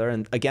popular.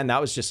 And again, that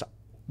was just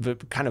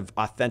kind of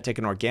authentic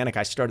and organic.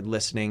 I started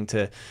listening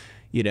to,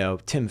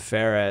 Tim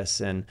Ferriss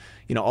and,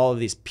 all of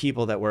these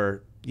people that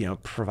were,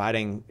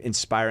 providing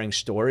inspiring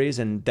stories.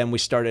 And then we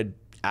started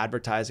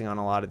advertising on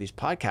a lot of these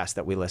podcasts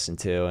that we listened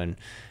to. And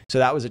so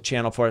that was a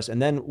channel for us.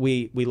 And then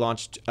we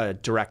launched a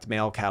direct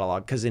mail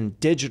catalog, because in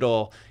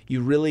digital,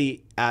 you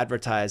really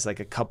advertise like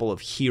a couple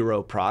of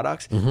hero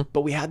products,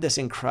 but we had this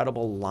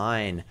incredible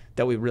line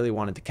that we really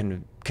wanted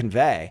to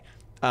convey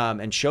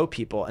and show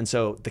people. And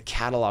so the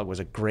catalog was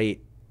a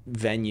great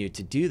venue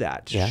to do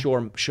that,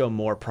 to show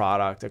more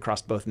product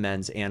across both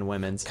men's and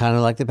women's. Kind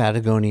of like the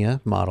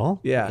Patagonia model.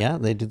 Yeah. Yeah,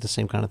 they do the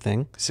same kind of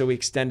thing. So we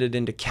extended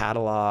into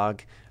catalog.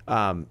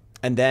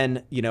 And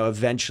then,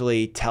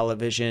 eventually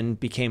television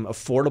became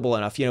affordable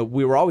enough.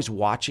 We were always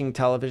watching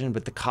television,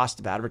 but the cost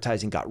of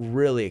advertising got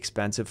really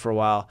expensive for a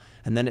while.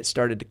 And then it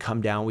started to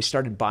come down. We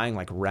started buying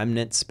like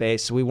remnant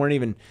space. So we weren't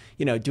even,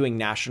 doing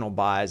national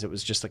buys. It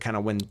was just the kind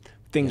of when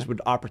things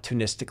would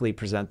opportunistically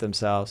present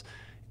themselves.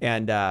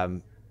 And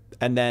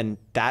then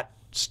that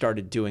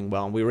started doing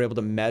well. And we were able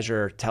to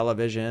measure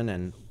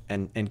television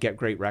and get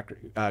great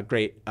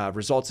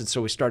results. And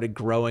so we started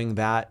growing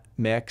that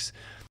mix.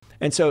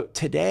 And so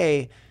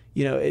today,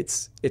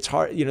 it's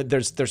hard.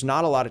 There's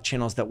not a lot of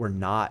channels that we're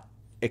not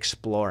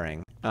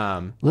exploring.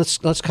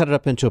 Let's cut it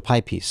up into a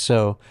pie piece.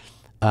 So,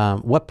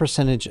 what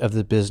percentage of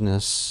the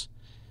business?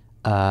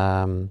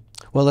 Well,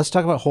 let's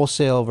talk about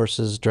wholesale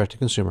versus direct to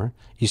consumer.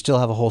 You still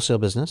have a wholesale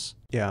business.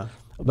 Yeah.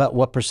 About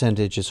what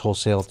percentage is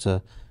wholesale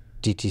to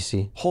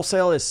DTC?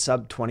 Wholesale is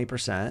sub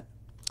 20%.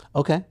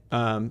 Okay.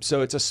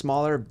 So it's a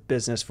smaller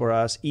business for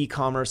us.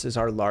 E-commerce is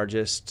our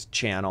largest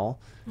channel.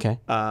 Okay.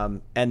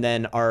 And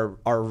then our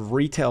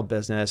retail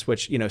business,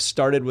 which,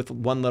 started with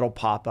one little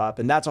pop-up,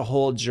 and that's a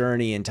whole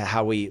journey into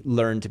how we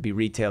learn to be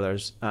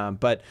retailers.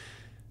 But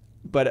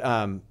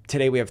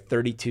today we have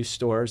 32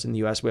 stores in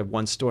the US. We have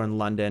one store in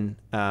London.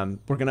 We're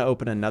going to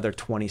open another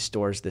 20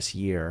 stores this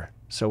year.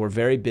 So we're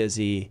very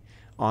busy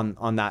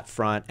on that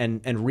front.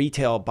 And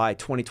retail by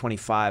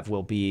 2025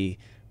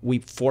 we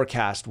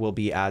forecast will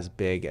be as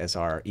big as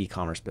our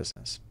e-commerce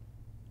business.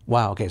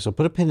 Wow. Okay. So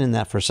put a pin in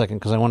that for a second,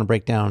 because I want to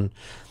break down.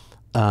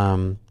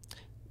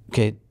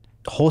 Okay,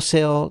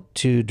 wholesale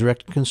to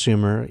direct to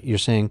consumer. You're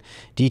saying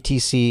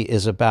DTC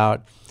is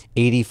about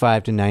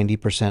 85 to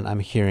 90%. I'm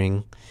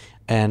hearing,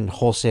 and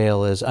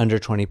wholesale is under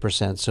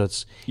 20%. So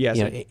it's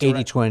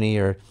 80-20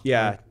 or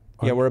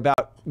we're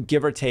about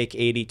give or take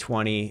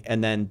 80-20,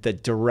 and then the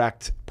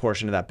direct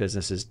portion of that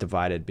business is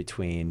divided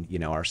between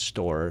our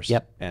stores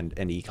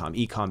and e-com.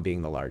 E-com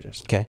being the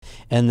largest. Okay,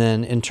 and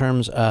then in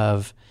terms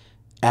of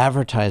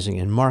advertising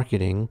and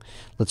marketing,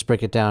 let's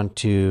break it down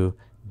to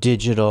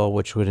digital,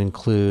 which would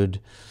include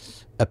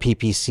a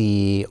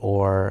PPC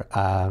or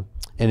an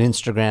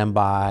Instagram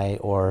buy,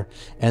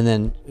 and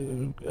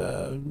then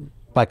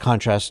by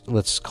contrast,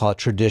 let's call it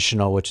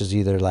traditional, which is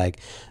either like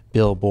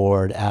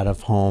billboard, out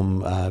of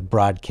home,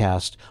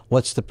 broadcast.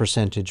 What's the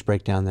percentage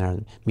breakdown there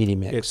in media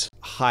mix? It's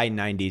high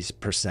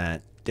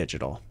 90%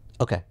 digital.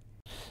 Okay,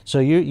 so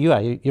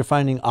you're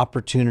finding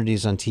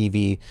opportunities on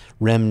TV,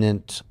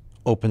 remnant,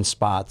 open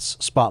spots,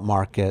 spot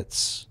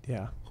markets.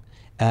 Yeah.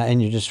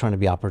 And you're just trying to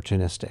be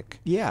opportunistic.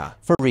 Yeah.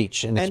 For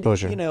reach and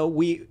exposure. And,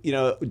 we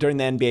during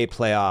the NBA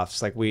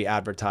playoffs, like we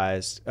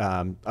advertised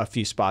a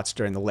few spots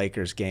during the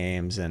Lakers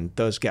games, and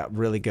those got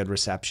really good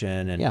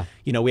reception. And,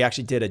 we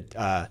actually did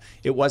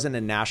it wasn't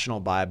a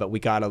national buy, but we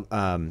got it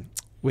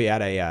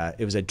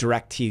was a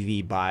direct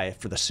TV buy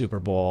for the Super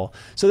Bowl.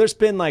 So there's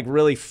been like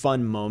really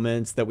fun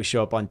moments that we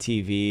show up on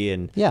TV,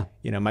 and,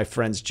 my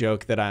friends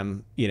joke that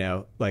I'm,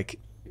 like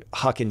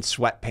hucking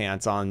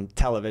sweatpants on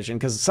television,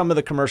 because some of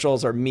the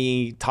commercials are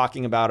me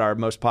talking about our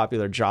most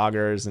popular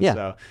joggers, and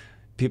so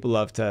people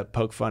love to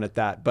poke fun at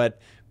that. But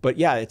But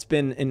yeah, it's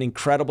been an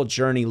incredible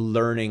journey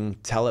learning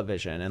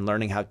television and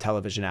learning how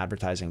television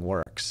advertising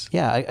works.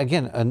 Yeah,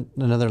 again,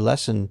 another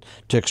lesson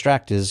to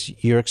extract is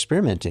you're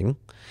experimenting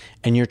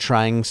and you're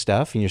trying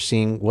stuff and you're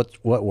seeing what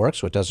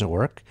works, what doesn't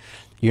work.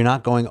 You're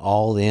not going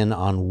all in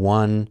on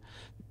one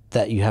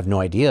that you have no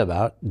idea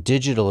about.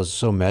 Digital is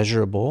so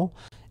measurable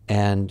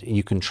and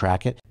you can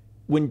track it.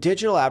 When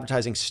digital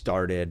advertising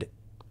started,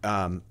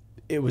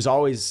 it was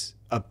always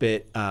a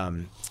bit,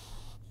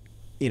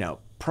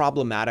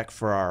 problematic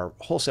for our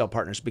wholesale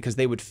partners because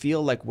they would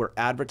feel like we're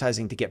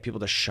advertising to get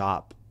people to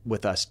shop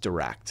with us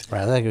direct.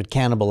 Right, that would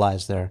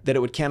cannibalize that it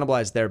would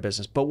cannibalize their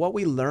business. But what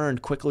we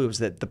learned quickly was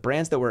that the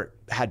brands that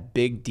had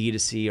big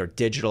D2C or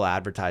digital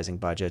advertising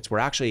budgets were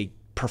actually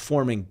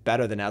performing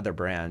better than other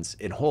brands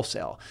in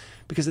wholesale,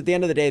 because at the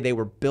end of the day, they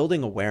were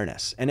building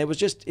awareness. And it was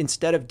just,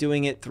 instead of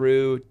doing it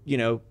through,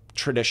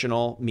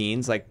 traditional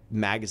means like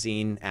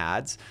magazine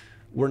ads,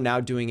 we're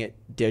now doing it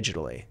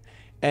digitally.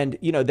 And,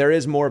 there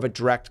is more of a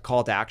direct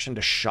call to action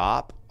to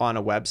shop on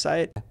a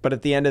website. But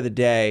at the end of the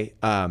day,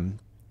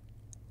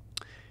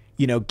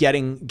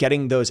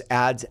 getting those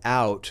ads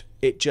out,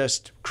 it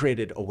just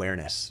created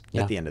awareness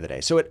at the end of the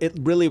day. So it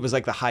really was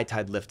like the high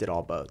tide lifted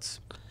all boats.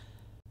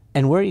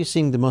 And where are you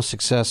seeing the most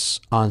success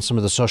on some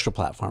of the social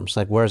platforms?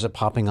 Like, where is it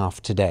popping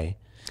off today?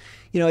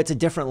 It's a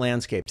different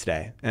landscape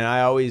today. And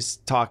I always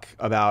talk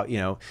about,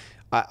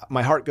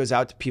 my heart goes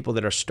out to people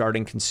that are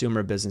starting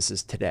consumer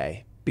businesses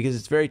today, because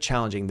it's very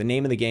challenging. The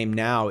name of the game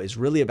now is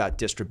really about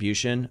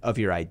distribution of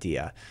your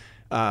idea.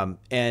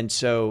 And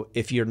so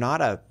if you're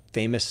not a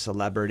famous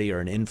celebrity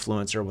or an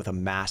influencer with a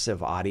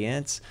massive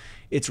audience,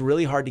 it's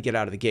really hard to get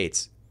out of the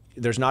gates.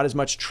 There's not as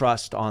much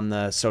trust on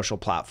the social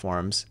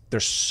platforms.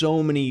 There's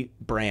so many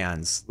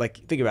brands. Like,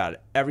 think about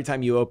it. Every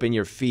time you open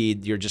your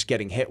feed, you're just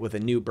getting hit with a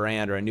new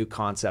brand or a new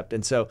concept.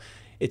 And so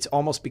it's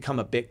almost become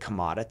a bit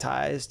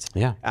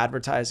commoditized,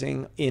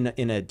 advertising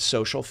in a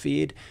social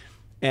feed.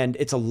 And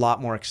it's a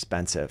lot more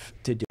expensive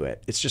to do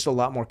it. It's just a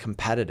lot more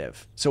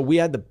competitive. So we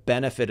had the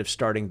benefit of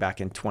starting back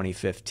in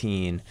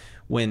 2015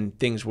 when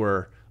things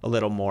were a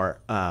little more,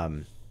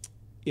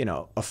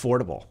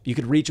 affordable. You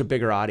could reach a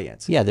bigger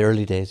audience. Yeah, the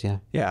early days,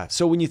 Yeah.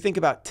 So when you think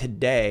about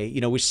today,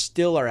 we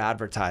still are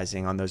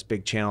advertising on those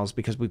big channels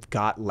because we've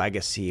got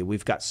legacy.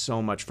 We've got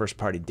so much first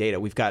party data.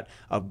 We've got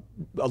a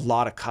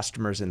lot of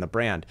customers in the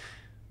brand.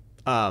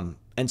 And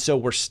so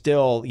we're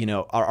still,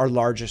 our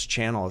largest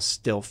channel is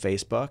still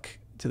Facebook.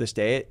 To this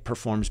day, it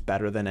performs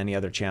better than any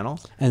other channel.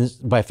 And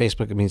by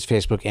Facebook, it means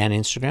Facebook and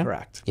Instagram?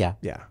 Correct. Yeah.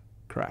 Yeah,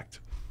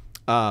 correct.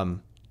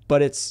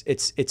 But it's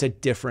a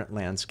different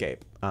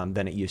landscape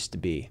than it used to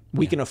be.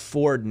 We can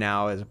afford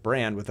now, as a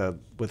brand with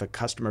a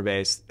customer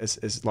base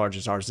as large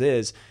as ours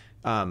is,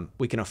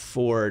 we can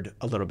afford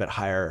a little bit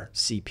higher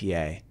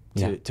CPA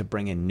to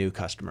bring in new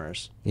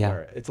customers.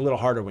 Yeah. It's a little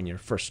harder when you're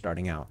first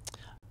starting out.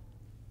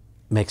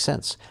 Makes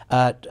sense.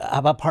 How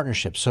about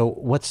partnerships? So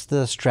what's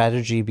the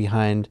strategy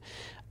behind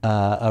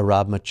a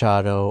Rob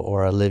Machado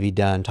or a Livy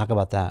Dunn? Talk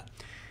about that.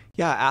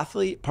 Yeah,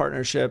 athlete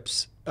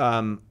partnerships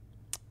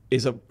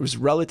was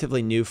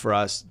relatively new for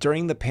us.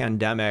 During the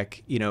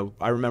pandemic,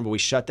 I remember we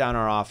shut down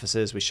our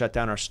offices, we shut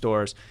down our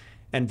stores,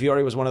 and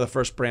Vuori was one of the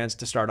first brands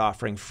to start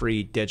offering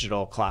free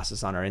digital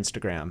classes on our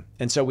Instagram.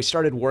 And so we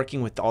started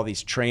working with all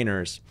these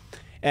trainers,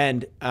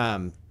 and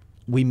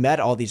we met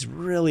all these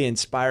really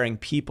inspiring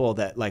people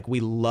that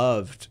we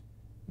loved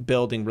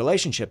building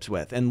relationships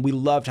with, and we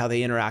loved how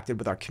they interacted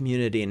with our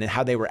community and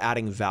how they were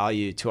adding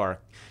value to our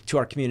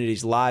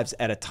community's lives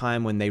at a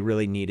time when they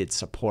really needed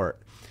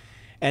support.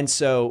 And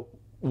so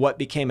what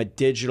became a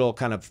digital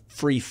kind of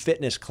free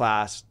fitness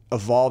class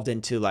evolved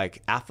into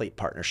athlete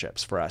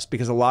partnerships for us,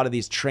 because a lot of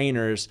these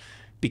trainers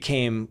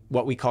became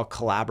what we call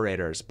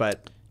collaborators,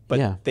 but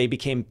they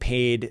became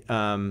paid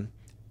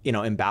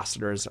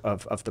ambassadors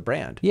of the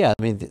brand. Yeah,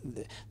 I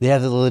mean, they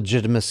have the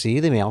legitimacy.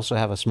 They may also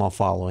have a small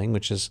following,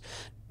 which is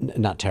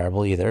not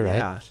terrible either,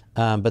 right?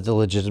 Yeah. But the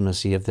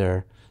legitimacy of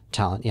their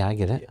talent, I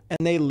get it.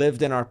 And they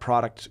lived in our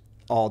product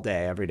all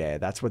day, every day.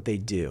 That's what they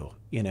do,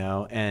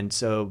 And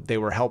so they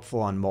were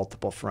helpful on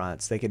multiple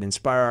fronts. They could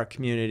inspire our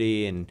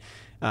community, and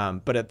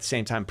but at the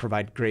same time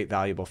provide great,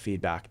 valuable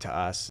feedback to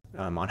us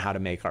on how to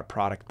make our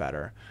product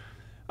better.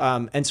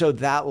 And so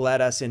that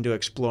led us into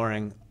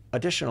exploring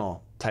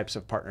additional types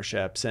of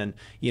partnerships. And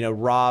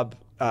Rob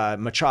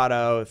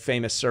Machado,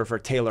 famous surfer,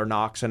 Taylor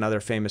Knox, another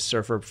famous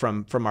surfer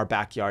from our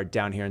backyard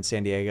down here in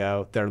San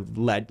Diego. They're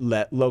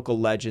local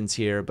legends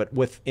here, but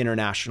with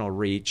international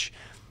reach,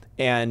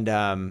 and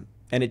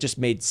it just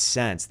made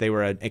sense. They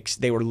were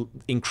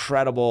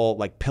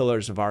incredible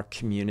pillars of our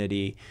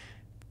community,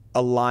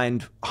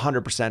 aligned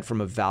 100%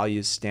 from a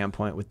values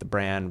standpoint with the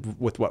brand,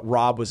 with what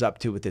Rob was up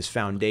to with his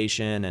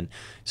foundation. And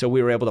so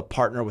we were able to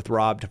partner with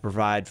Rob to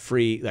provide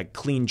free,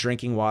 clean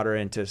drinking water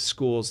into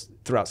schools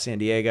throughout San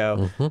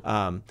Diego,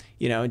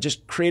 and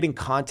just creating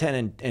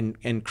content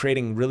and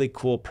creating really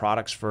cool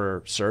products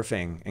for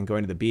surfing and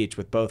going to the beach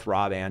with both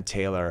Rob and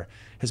Taylor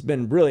has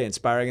been really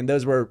inspiring. And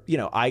those were,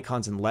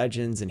 icons and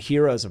legends and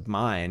heroes of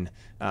mine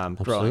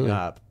growing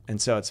up. And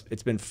so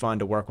it's been fun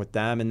to work with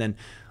them. And then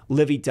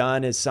Livy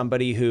Dunn is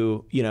somebody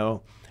who, you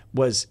know,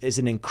 is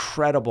an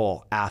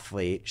incredible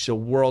athlete. She's a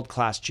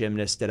world-class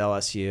gymnast at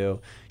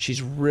LSU.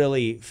 She's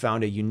really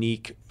found a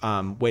unique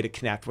way to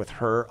connect with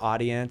her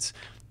audience.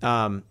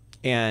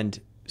 And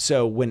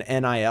so when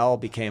NIL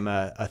became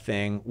a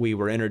thing, we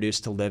were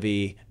introduced to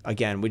Livy.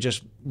 Again, we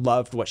just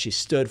loved what she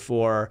stood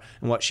for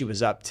and what she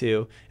was up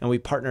to. And we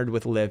partnered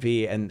with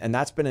Livy, and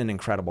that's been an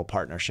incredible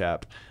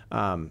partnership.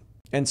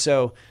 And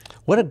so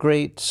what a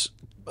great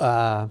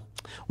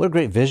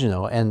vision,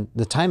 though. And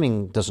the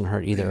timing doesn't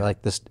hurt either.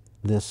 Like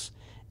this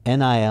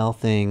NIL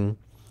thing.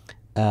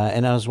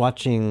 And I was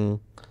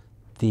watching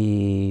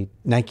the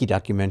Nike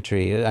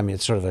documentary. I mean,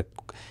 it's sort of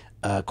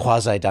a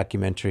quasi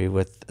documentary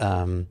with,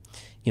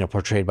 you know,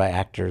 portrayed by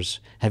actors.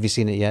 Have you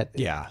seen it yet?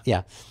 Yeah.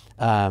 Yeah.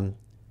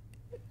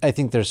 I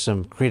think there's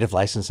some creative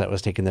license that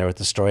was taken there with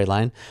the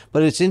storyline,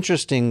 but it's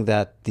interesting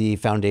that the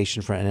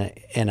foundation for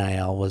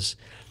NIL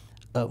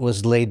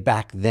was laid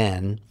back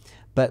then,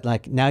 but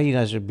like now you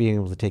guys are being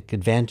able to take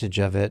advantage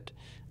of it,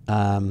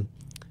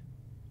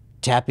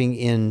 tapping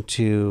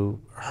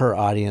into her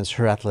audience,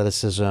 her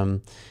athleticism.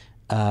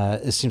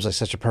 It seems like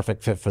such a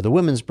perfect fit for the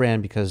women's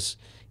brand because,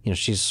 you know,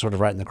 she's sort of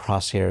right in the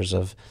crosshairs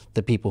of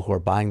the people who are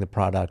buying the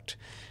product,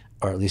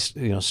 or at least,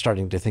 you know,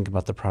 starting to think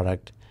about the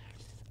product.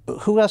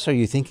 Who else are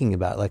you thinking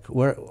about?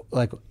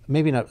 Like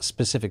maybe not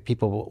specific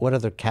people, but what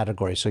other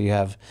categories? So you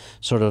have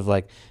sort of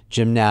like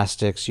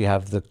gymnastics, you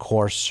have the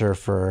course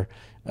surfer.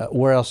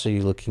 Where else are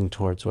you looking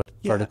towards? What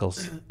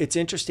verticals? It's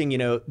interesting, you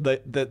know,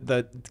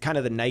 the kind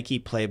of the Nike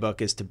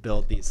playbook is to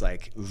build these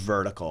like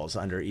verticals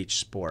under each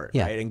sport,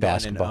 right? And go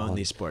in and own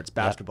these sports,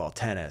 basketball,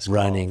 tennis,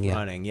 running, golf,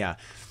 running. Yeah.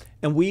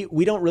 And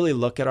we don't really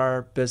look at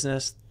our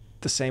business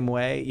the same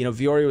way. You know,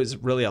 Vuori was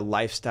really a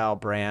lifestyle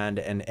brand,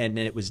 and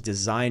it was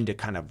designed to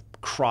kind of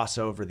cross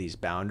over these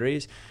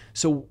boundaries.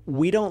 So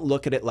we don't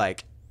look at it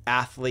like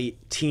athlete,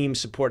 team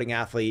supporting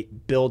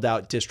athlete, build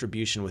out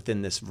distribution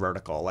within this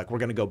vertical. Like we're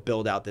going to go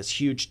build out this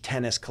huge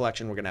tennis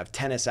collection. We're going to have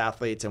tennis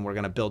athletes, and we're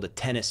going to build a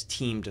tennis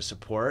team to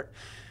support.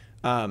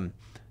 At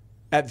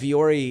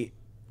Vuori,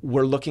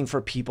 we're looking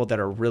for people that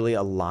are really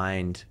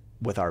aligned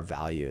with our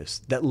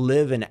values, that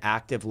live an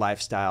active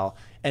lifestyle,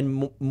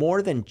 and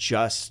more than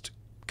just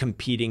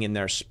competing in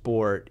their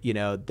sport, you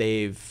know,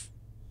 they've,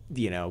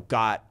 you know,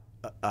 got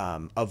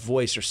a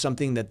voice or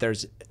something that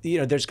there's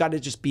got to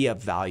just be a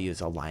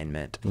values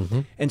alignment.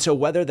 And so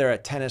whether they're a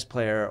tennis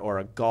player or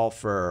a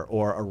golfer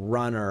or a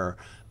runner,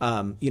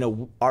 you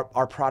know,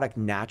 our product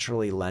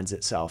naturally lends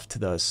itself to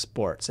those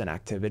sports and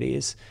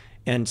activities.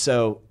 And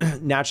so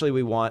naturally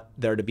we want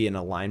there to be an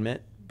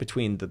alignment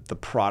between the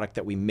product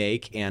that we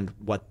make and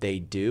what they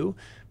do.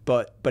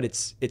 But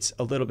it's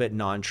a little bit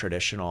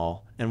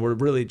non-traditional, and we're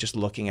really just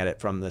looking at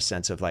it from the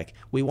sense of like,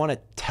 we want to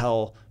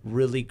tell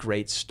really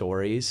great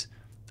stories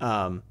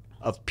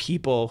of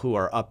people who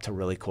are up to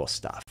really cool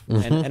stuff.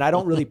 And I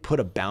don't really put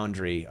a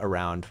boundary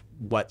around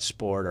what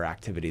sport or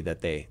activity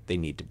that they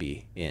need to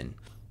be in.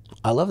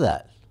 I love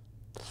that.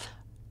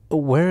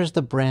 Where is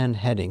the brand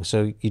heading?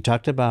 So you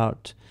talked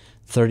about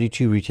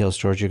 32 retail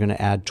stores. You're going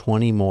to add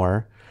 20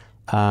 more.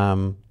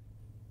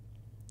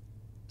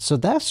 So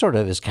that sort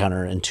of is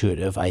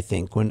counterintuitive, I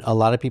think, when a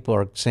lot of people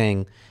are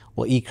saying,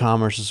 well,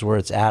 e-commerce is where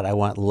it's at. I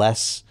want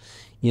less,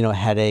 you know,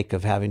 headache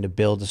of having to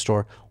build a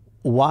store.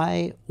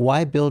 Why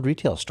build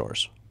retail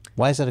stores?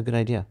 Why is that a good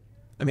idea?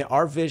 I mean,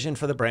 our vision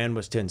for the brand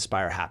was to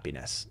inspire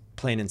happiness,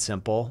 plain and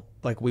simple.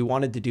 Like, we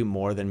wanted to do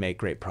more than make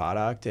great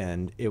product,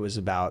 and it was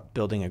about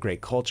building a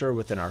great culture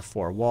within our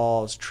four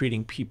walls,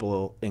 treating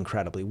people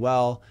incredibly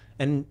well,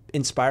 and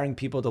inspiring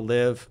people to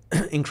live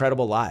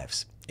incredible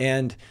lives.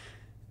 And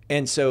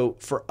so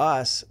for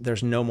us,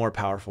 there's no more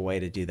powerful way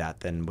to do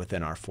that than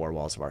within our four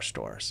walls of our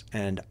stores.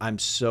 And I'm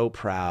so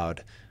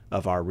proud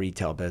of our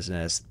retail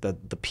business. The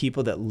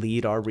people that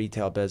lead our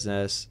retail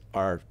business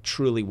are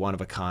truly one of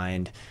a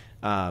kind.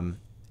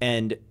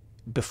 And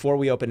before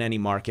we open any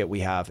market, we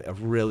have a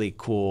really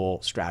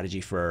cool strategy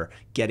for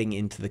getting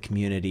into the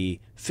community,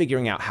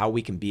 figuring out how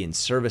we can be in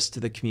service to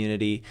the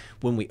community.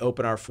 When we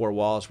open our four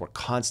walls, we're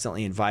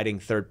constantly inviting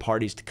third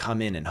parties to come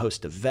in and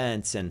host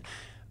events. And,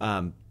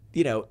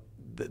 you know,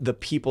 the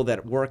people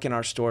that work in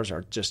our stores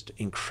are just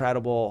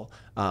incredible.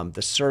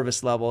 The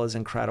service level is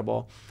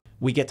incredible.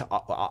 We get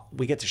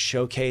to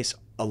showcase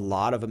a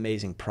lot of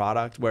amazing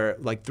product where,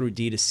 like, through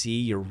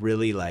D2C, you're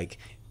really like,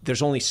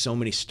 there's only so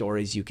many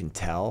stories you can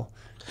tell.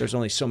 There's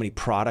only so many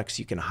products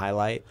you can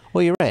highlight.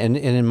 Well, you're right. And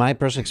in my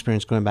personal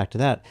experience, going back to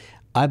that,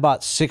 I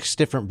bought 6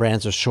 different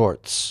brands of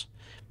shorts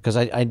because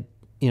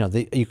you know,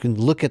 you can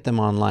look at them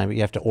online, but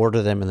you have to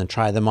order them and then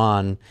try them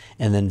on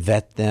and then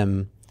vet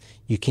them.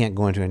 You can't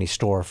go into any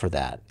store for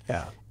that.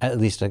 Yeah. At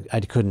least I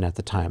couldn't at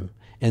the time.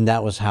 And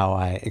that was how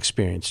I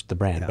experienced the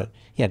brand. Yeah. But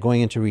yeah,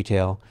 going into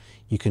retail,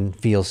 you can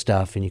feel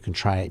stuff and you can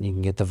try it and you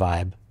can get the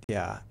vibe.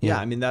 Yeah. Yeah.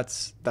 I mean,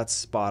 that's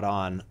spot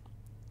on.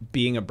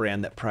 Being a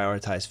brand that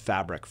prioritized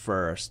fabric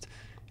first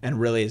and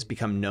really has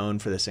become known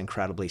for this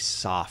incredibly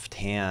soft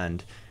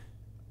hand,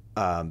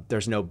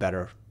 there's no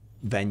better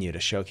venue to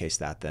showcase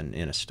that than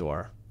in a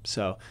store.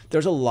 So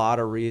there's a lot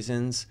of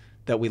reasons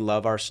that we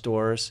love our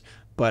stores,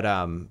 But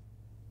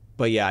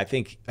yeah, I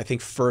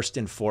think first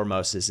and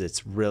foremost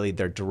is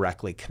they're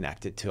directly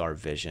connected to our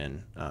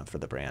vision for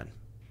the brand.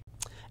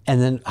 And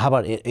then how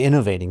about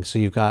innovating? So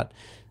you've got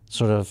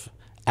sort of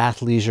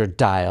athleisure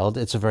dialed.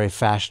 It's a very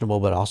fashionable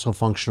but also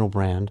functional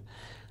brand.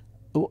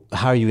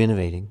 How are you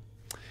innovating?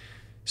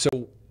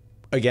 So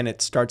again,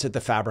 it starts at the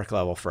fabric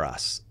level for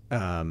us.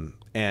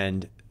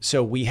 And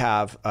so we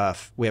have a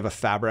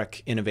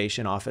fabric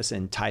innovation office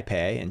in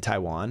Taipei in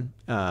Taiwan.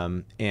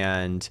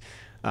 And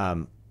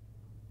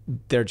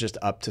they're just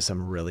up to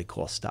some really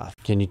cool stuff.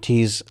 Can you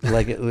tease,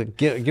 like,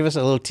 give us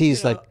a little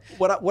tease? Like,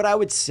 what I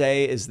would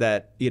say is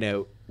that,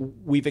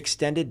 we've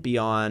extended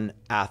beyond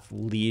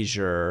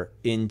athleisure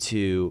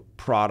into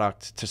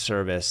product to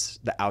service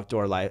the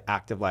outdoor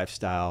active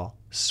lifestyle,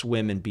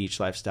 swim and beach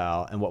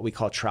lifestyle, and what we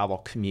call travel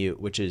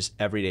commute, which is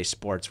everyday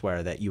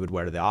sportswear that you would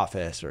wear to the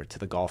office or to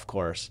the golf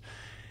course.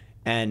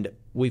 And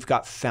we've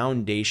got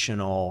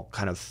foundational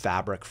kind of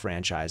fabric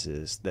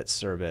franchises that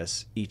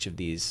service each of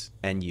these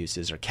end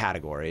uses or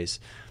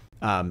categories.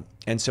 And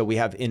so we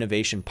have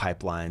innovation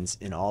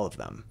pipelines in all of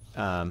them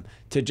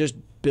to just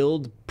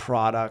build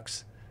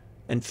products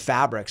and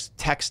fabrics,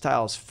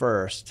 textiles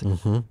first,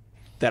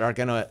 that are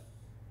going to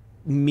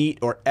meet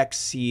or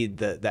exceed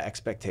the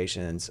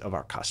expectations of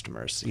our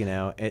customers.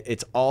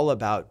 It's all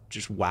about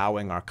just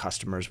wowing our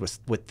customers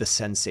with the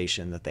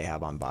sensation that they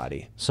have on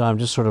body. So I'm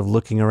just sort of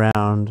looking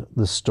around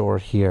the store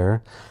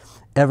here.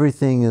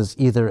 Everything is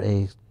either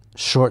a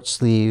short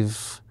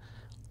sleeve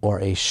or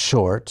a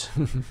short.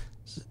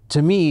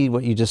 To me,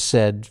 what you just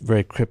said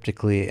very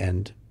cryptically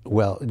and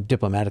well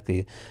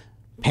diplomatically,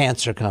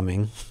 pants are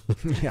coming.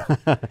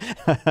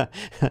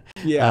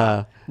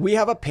 Yeah. We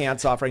have a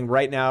pants offering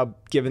right now,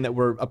 given that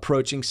we're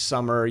approaching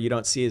summer. You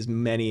don't see as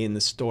many in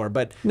the store,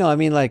 but no, I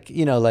mean, like,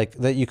 like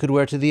that you could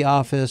wear to the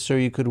office, or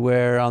you could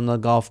wear on the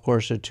golf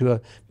course, or to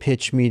a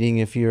pitch meeting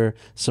if you're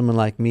someone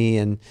like me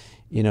and,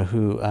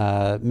 who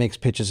makes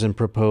pitches and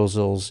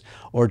proposals,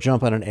 or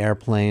jump on an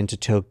airplane to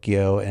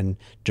Tokyo and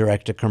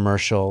direct a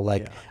commercial.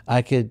 Like,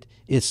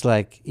 it's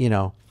like,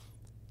 the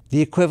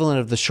equivalent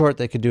of the short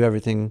that could do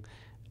everything.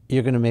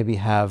 You're going to maybe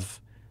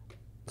have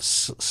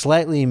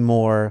slightly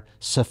more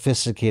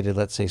sophisticated,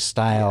 let's say,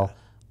 style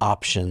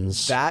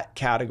options. That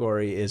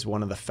category is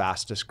one of the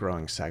fastest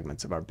growing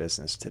segments of our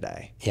business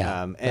today.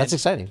 Yeah, that's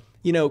exciting.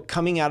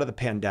 Coming out of the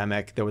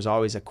pandemic, there was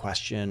always a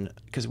question,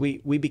 because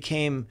we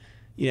became,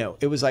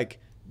 it was like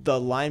the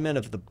alignment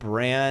of the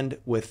brand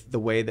with the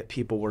way that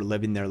people were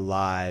living their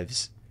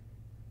lives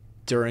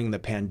during the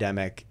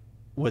pandemic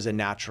was a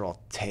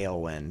natural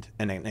tailwind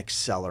and an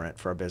accelerant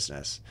for our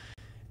business.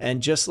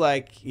 And just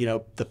like,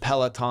 the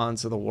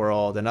Pelotons of the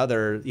world and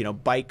other,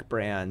 bike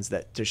brands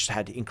that just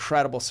had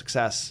incredible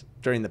success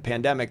during the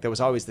pandemic, there was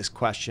always this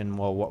question,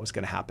 well, what was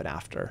going to happen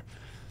after?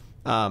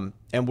 And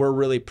we're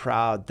really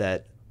proud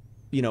that,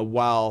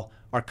 while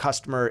our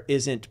customer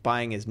isn't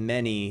buying as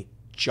many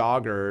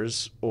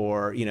joggers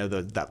or,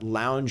 that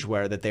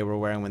loungewear that they were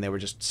wearing when they were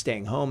just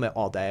staying home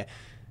all day,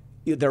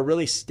 they're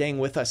really staying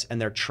with us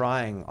and they're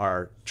trying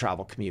our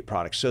travel commute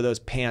products. So those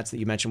pants that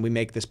you mentioned, we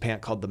make this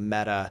pant called the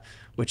Meta,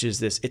 which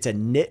is it's a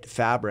knit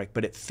fabric,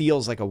 but it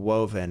feels like a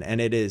woven,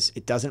 and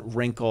it doesn't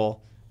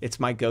wrinkle. It's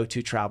my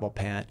go-to travel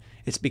pant.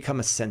 It's become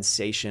a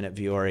sensation at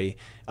Vuori,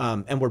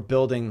 and we're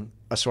building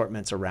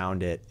assortments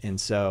around it. And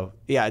so,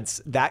 yeah,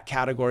 that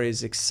category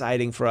is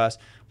exciting for us.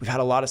 We've had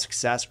a lot of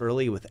success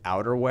early with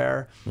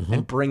outerwear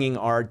and bringing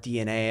our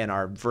DNA and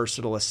our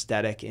versatile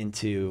aesthetic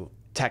into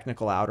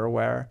technical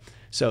outerwear.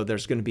 So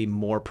there's going to be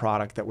more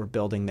product that we're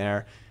building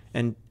there.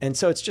 And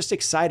so it's just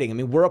exciting. I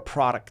mean, we're a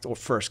product or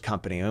first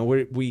company.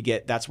 And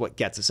that's what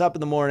gets us up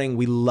in the morning.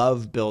 We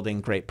love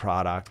building great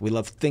product. We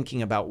love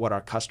thinking about what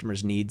our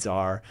customers' needs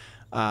are.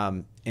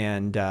 And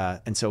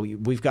so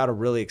we've got a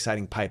really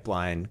exciting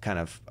pipeline kind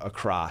of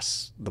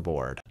across the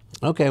board.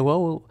 Okay,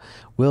 well,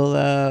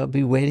 we'll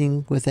be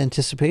waiting with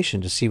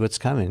anticipation to see what's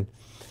coming.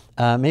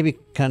 Maybe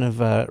kind of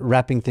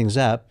wrapping things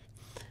up,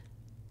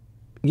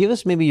 give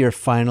us maybe your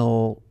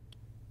final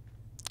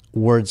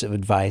words of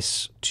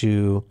advice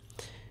to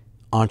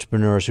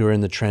entrepreneurs who are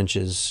in the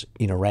trenches,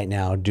 right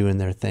now doing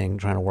their thing,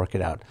 trying to work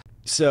it out.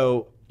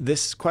 So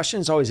this question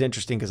is always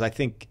interesting because I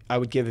think I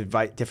would give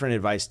different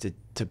advice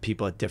to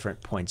people at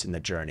different points in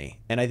the journey.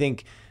 And I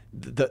think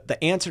the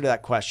answer to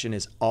that question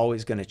is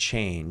always going to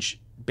change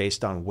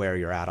based on where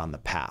you're at on the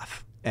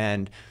path.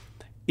 And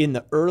in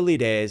the early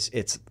days,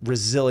 it's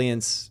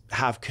resilience,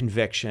 have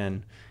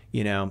conviction,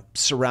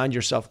 surround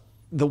yourself.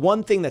 The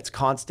one thing that's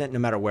constant, no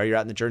matter where you're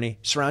at in the journey,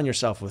 surround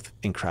yourself with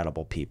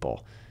incredible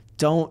people.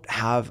 Don't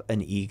have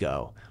an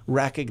ego.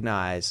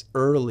 Recognize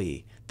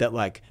early that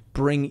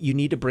you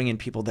need to bring in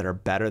people that are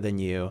better than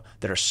you,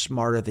 that are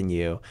smarter than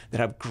you, that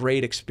have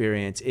great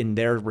experience in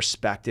their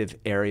respective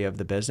area of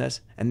the business.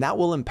 And that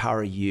will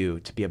empower you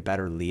to be a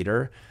better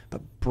leader,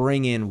 but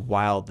bring in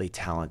wildly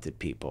talented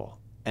people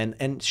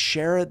and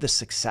share the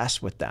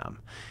success with them.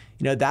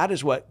 That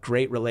is what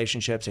great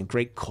relationships and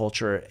great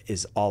culture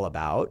is all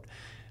about.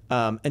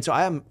 And so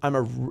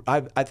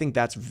I think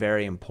that's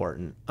very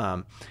important.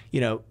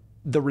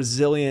 the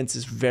resilience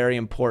is very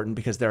important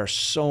because there are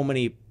so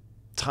many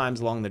times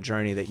along the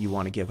journey that you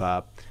want to give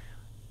up.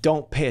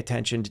 Don't pay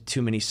attention to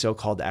too many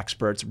so-called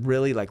experts.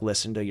 Really like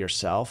listen to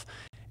yourself.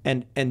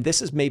 And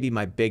this is maybe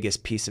my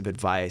biggest piece of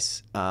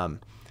advice. And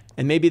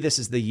maybe this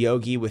is the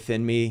yogi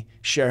within me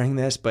sharing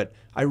this, but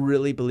I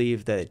really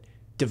believe that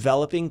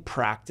developing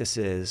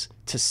practices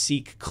to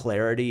seek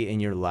clarity in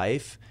your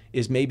life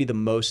is maybe the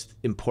most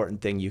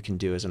important thing you can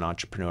do as an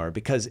entrepreneur,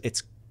 because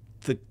it's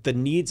the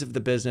needs of the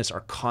business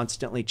are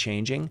constantly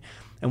changing.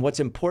 And what's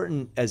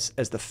important as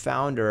the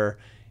founder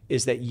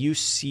is that you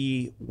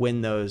see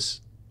when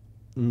those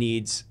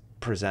needs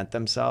present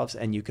themselves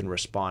and you can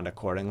respond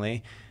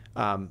accordingly,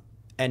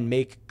 and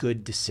make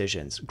good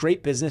decisions.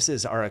 Great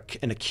businesses are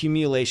an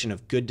accumulation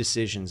of good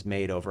decisions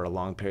made over a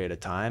long period of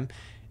time.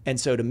 And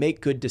so to make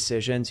good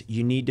decisions,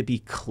 you need to be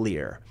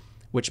clear,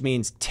 which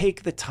means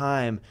take the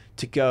time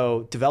to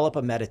go develop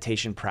a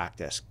meditation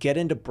practice, get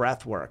into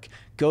breath work,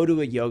 go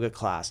to a yoga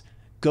class,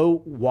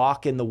 go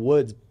walk in the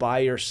woods by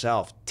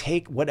yourself.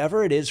 Take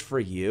whatever it is for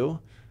you.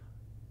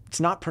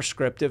 It's not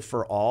prescriptive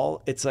for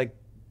all. It's like,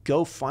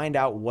 go find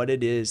out what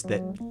it is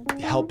that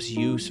helps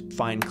you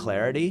find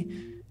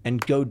clarity and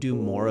go do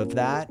more of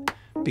that,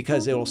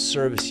 because it will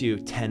service you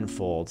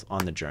tenfold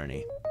on the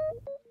journey.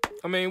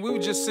 I mean, we were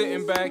just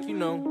sitting back, you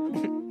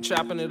know,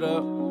 chopping it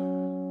up,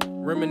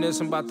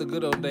 reminiscing about the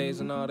good old days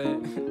and all that.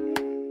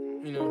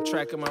 You know,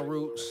 tracking my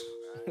roots,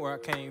 where I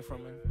came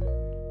from.